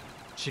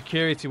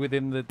security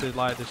within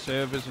the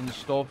servers and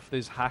stuff.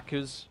 There's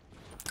hackers,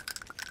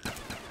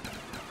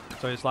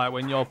 so it's like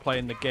when you're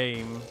playing the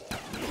game,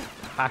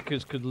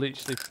 hackers could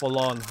literally full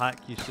on hack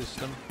your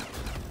system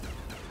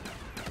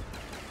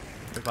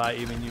without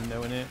even you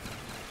knowing it,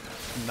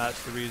 and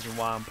that's the reason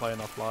why I'm playing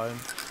offline.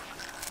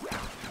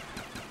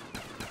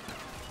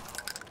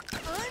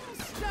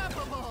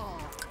 Unstoppable.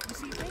 You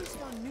see, based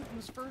on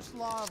Newton's first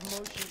law of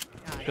motion,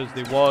 Because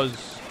there was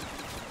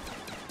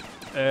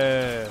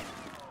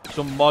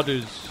some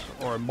modders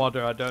or a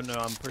modder, I don't know.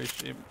 I'm pretty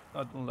sure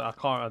I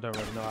don't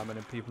really know how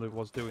many people it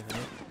was doing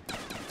it,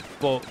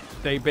 but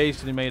they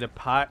basically made a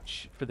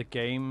patch for the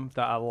game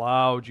that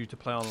allowed you to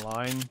play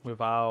online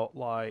without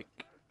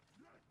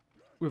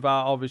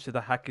obviously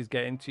the hackers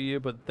getting to you.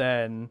 But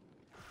then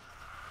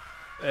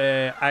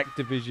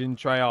Activision,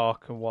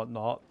 Treyarch and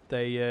whatnot,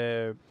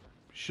 they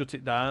shut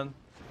it down.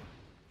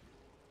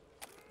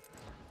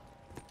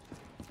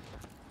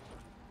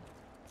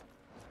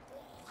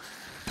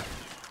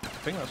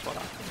 I think that's what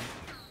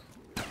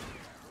happened.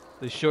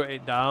 They shut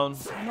it down.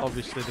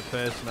 Obviously the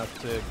person had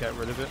to get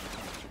rid of it.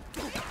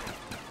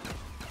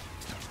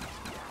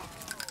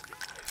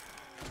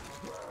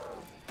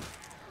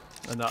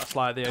 And that's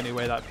like the only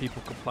way that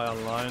people could play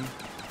online.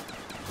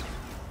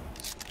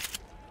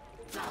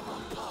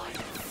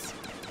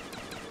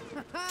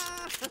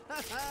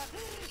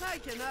 I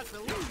cannot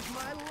believe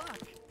my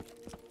luck.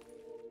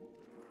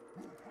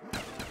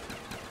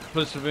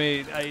 Plus for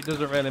me, it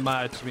doesn't really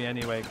matter to me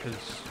anyway,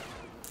 because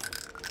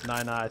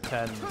 9 out of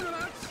 10.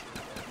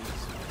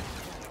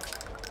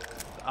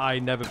 I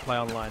never play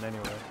online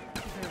anyway.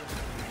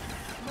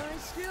 My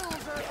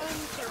skills are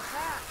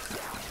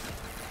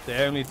unsurpassed.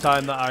 The only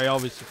time that I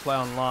obviously play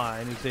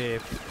online is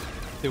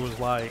if there was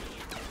like,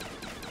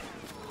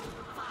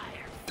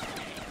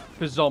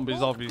 for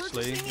zombies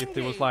obviously, if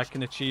there was like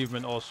an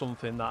achievement or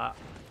something that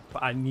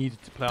I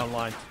needed to play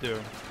online to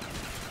do.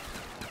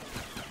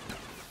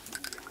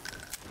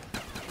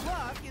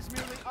 Luck is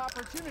merely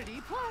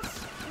opportunity plus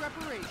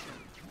preparation.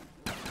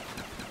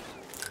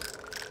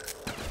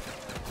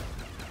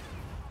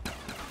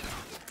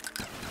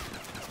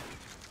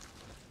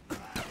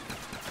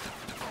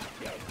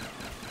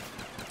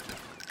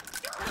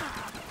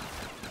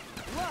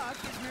 Luck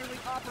is merely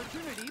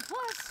opportunity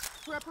plus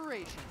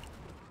preparation.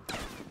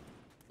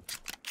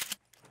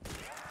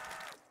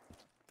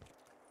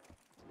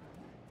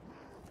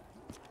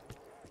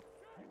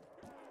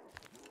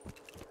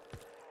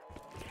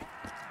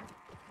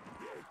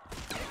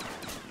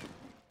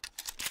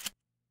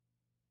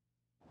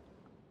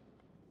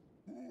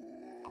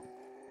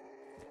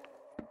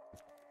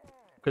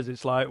 Because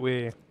it's like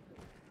we're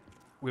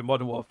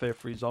Modern Warfare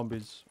 3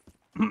 zombies.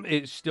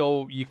 It's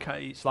still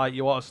it's like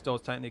you are still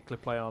technically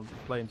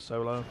playing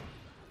solo.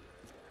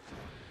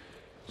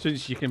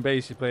 Since you can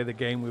basically play the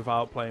game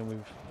without playing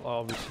with,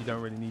 obviously you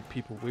don't really need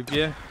people with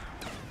you.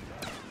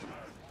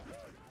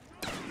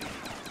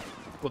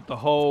 But the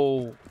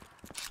whole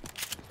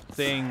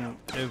thing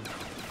of,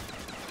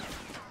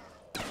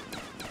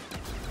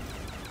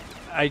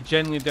 I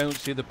genuinely don't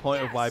see the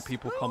point of why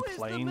people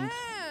complain.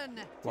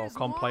 Well,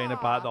 complain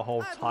about the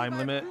whole time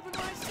limit.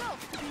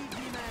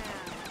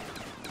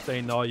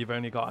 Saying, no, you've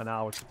only got an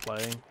hour to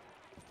play.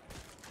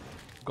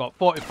 Got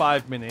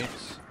 45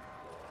 minutes.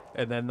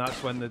 And then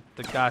that's when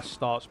the gas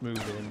starts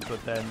moving.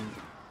 But then,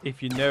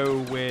 if you know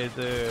where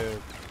the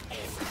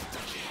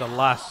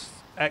last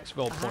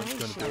exfil point's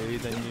going to be,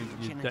 then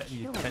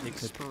you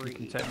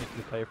can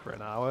technically play for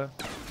an hour.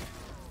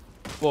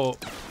 But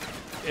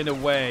in a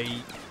way,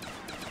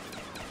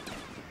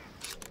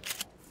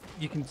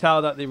 you can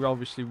tell that they were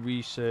obviously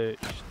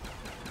researched.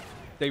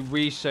 They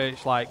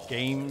researched like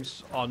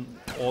games on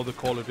all the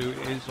Call of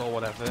Duties or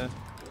whatever,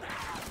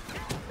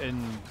 and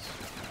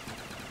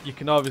you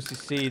can obviously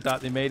see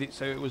that they made it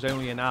so it was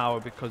only an hour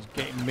because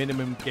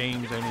minimum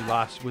games only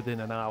last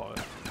within an hour.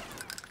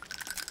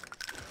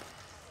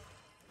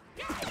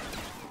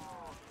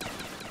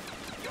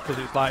 Because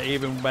it's like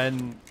even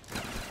when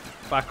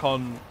back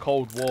on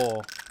Cold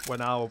War,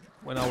 when I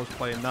was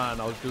playing that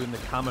and I was doing the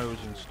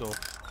camos and stuff.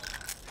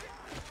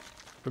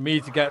 For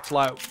me to get to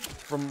like,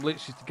 from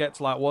literally to get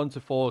to like 1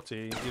 to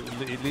 40, it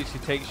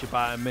literally takes you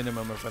about a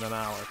minimum of an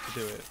hour to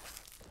do it.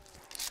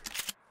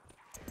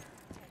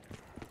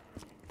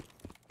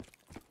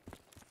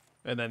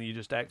 And then you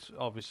just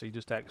obviously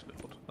just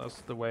exfilled.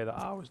 That's the way that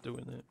I was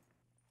doing it.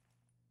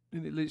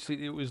 And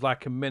it was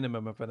like a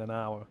minimum of an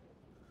hour.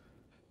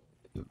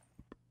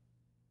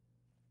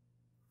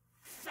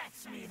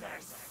 Fetch me their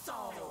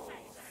souls.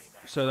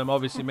 So them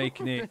obviously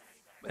making it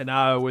an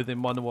hour within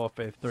Modern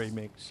Warfare 3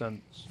 makes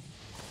sense.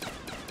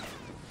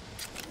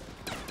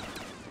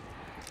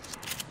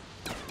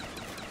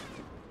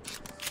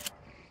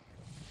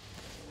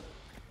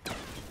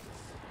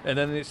 And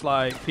then it's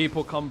like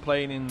people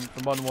complaining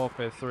for Modern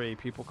Warfare 3,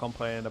 people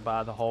complaining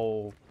about the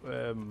whole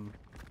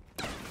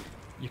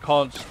you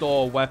can't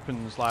store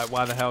weapons, like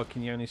why the hell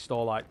can you only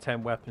store like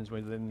 10 weapons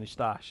within the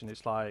stash? And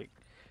it's like,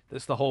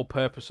 that's the whole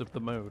purpose of the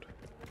mode.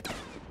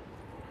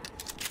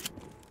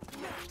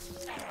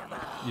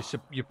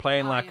 You're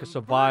playing like a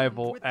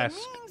survival-esque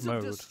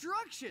mode.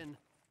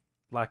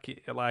 Like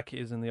it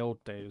is in the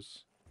old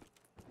days.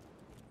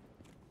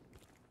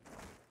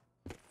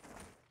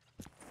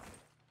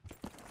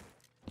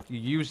 You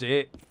use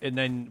it, and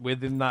then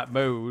within that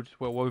mode,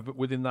 well,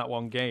 within that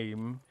one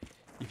game,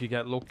 if you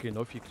get lucky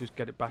enough, you can just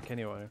get it back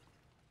anyway.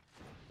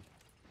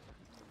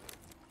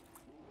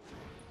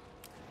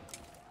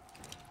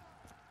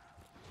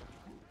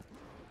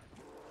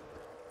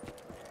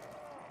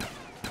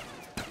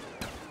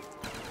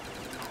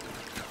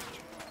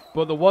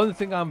 But the one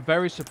thing I'm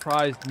very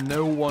surprised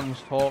no one's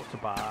talked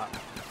about,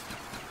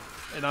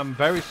 and I'm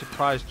very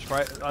surprised,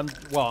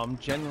 I'm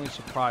genuinely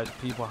surprised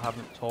people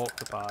haven't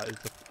talked about, is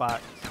the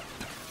fact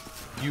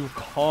you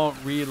can't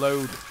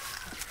reload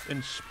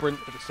and sprint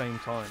at the same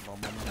time on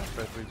Modern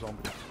Warfare 3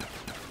 Zombies.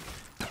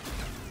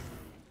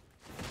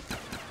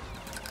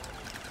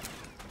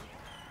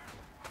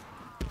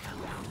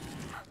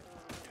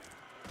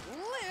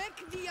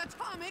 Lick the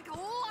atomic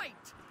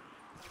light.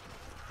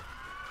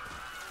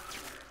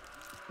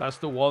 That's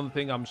the one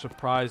thing I'm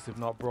surprised they've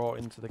not brought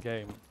into the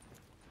game.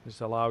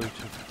 Just allow you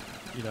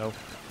to, you know,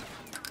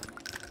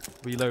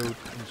 reload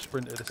and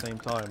sprint at the same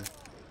time.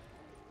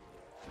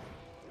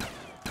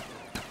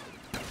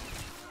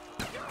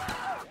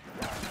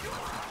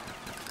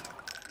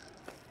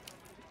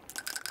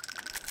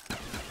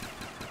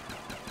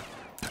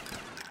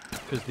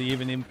 Because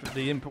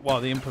they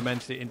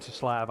implemented it into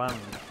sleight of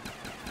hand.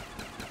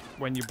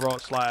 When you brought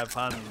sleight of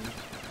hand,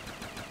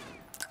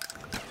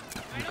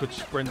 you could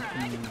sprint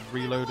and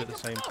reload at the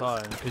same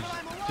time. Because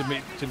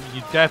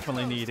you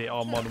definitely need it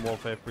on Modern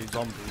Warfare 3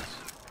 Zombies.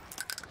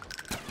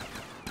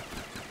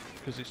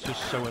 Because it's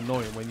just so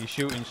annoying when you're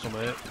shooting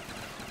something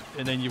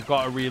and then you've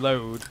got to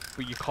reload,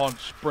 but you can't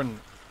sprint.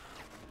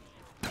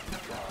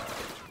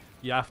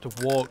 You have to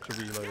walk to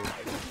reload.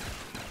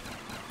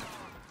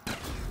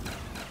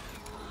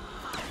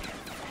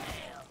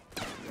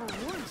 For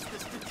once, the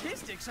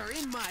statistics are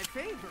in my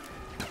favor.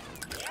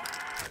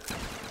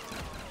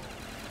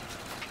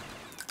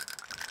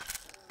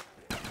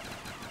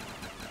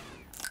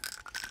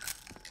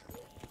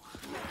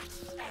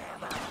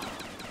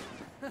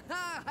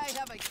 I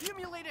have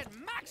accumulated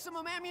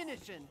maximum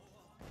ammunition.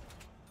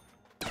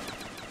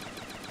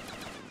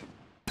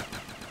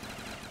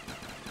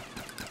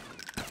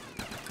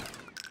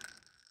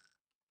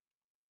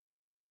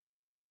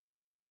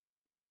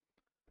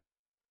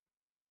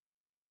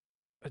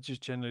 I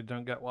just generally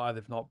don't get why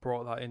they've not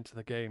brought that into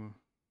the game,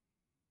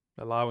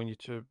 allowing you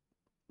to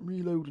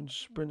reload and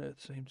sprint at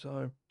the same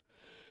time.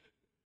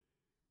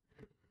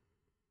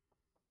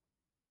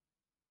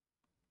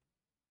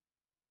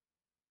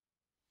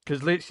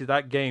 Because literally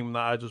that game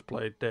that I just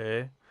played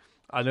there,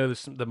 I know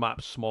the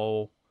map's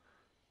small,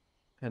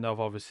 and I've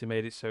obviously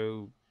made it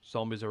so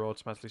zombies are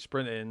automatically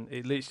sprinting.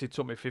 It literally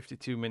took me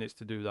 52 minutes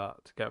to do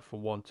that, to get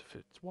from 1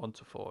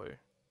 to 40.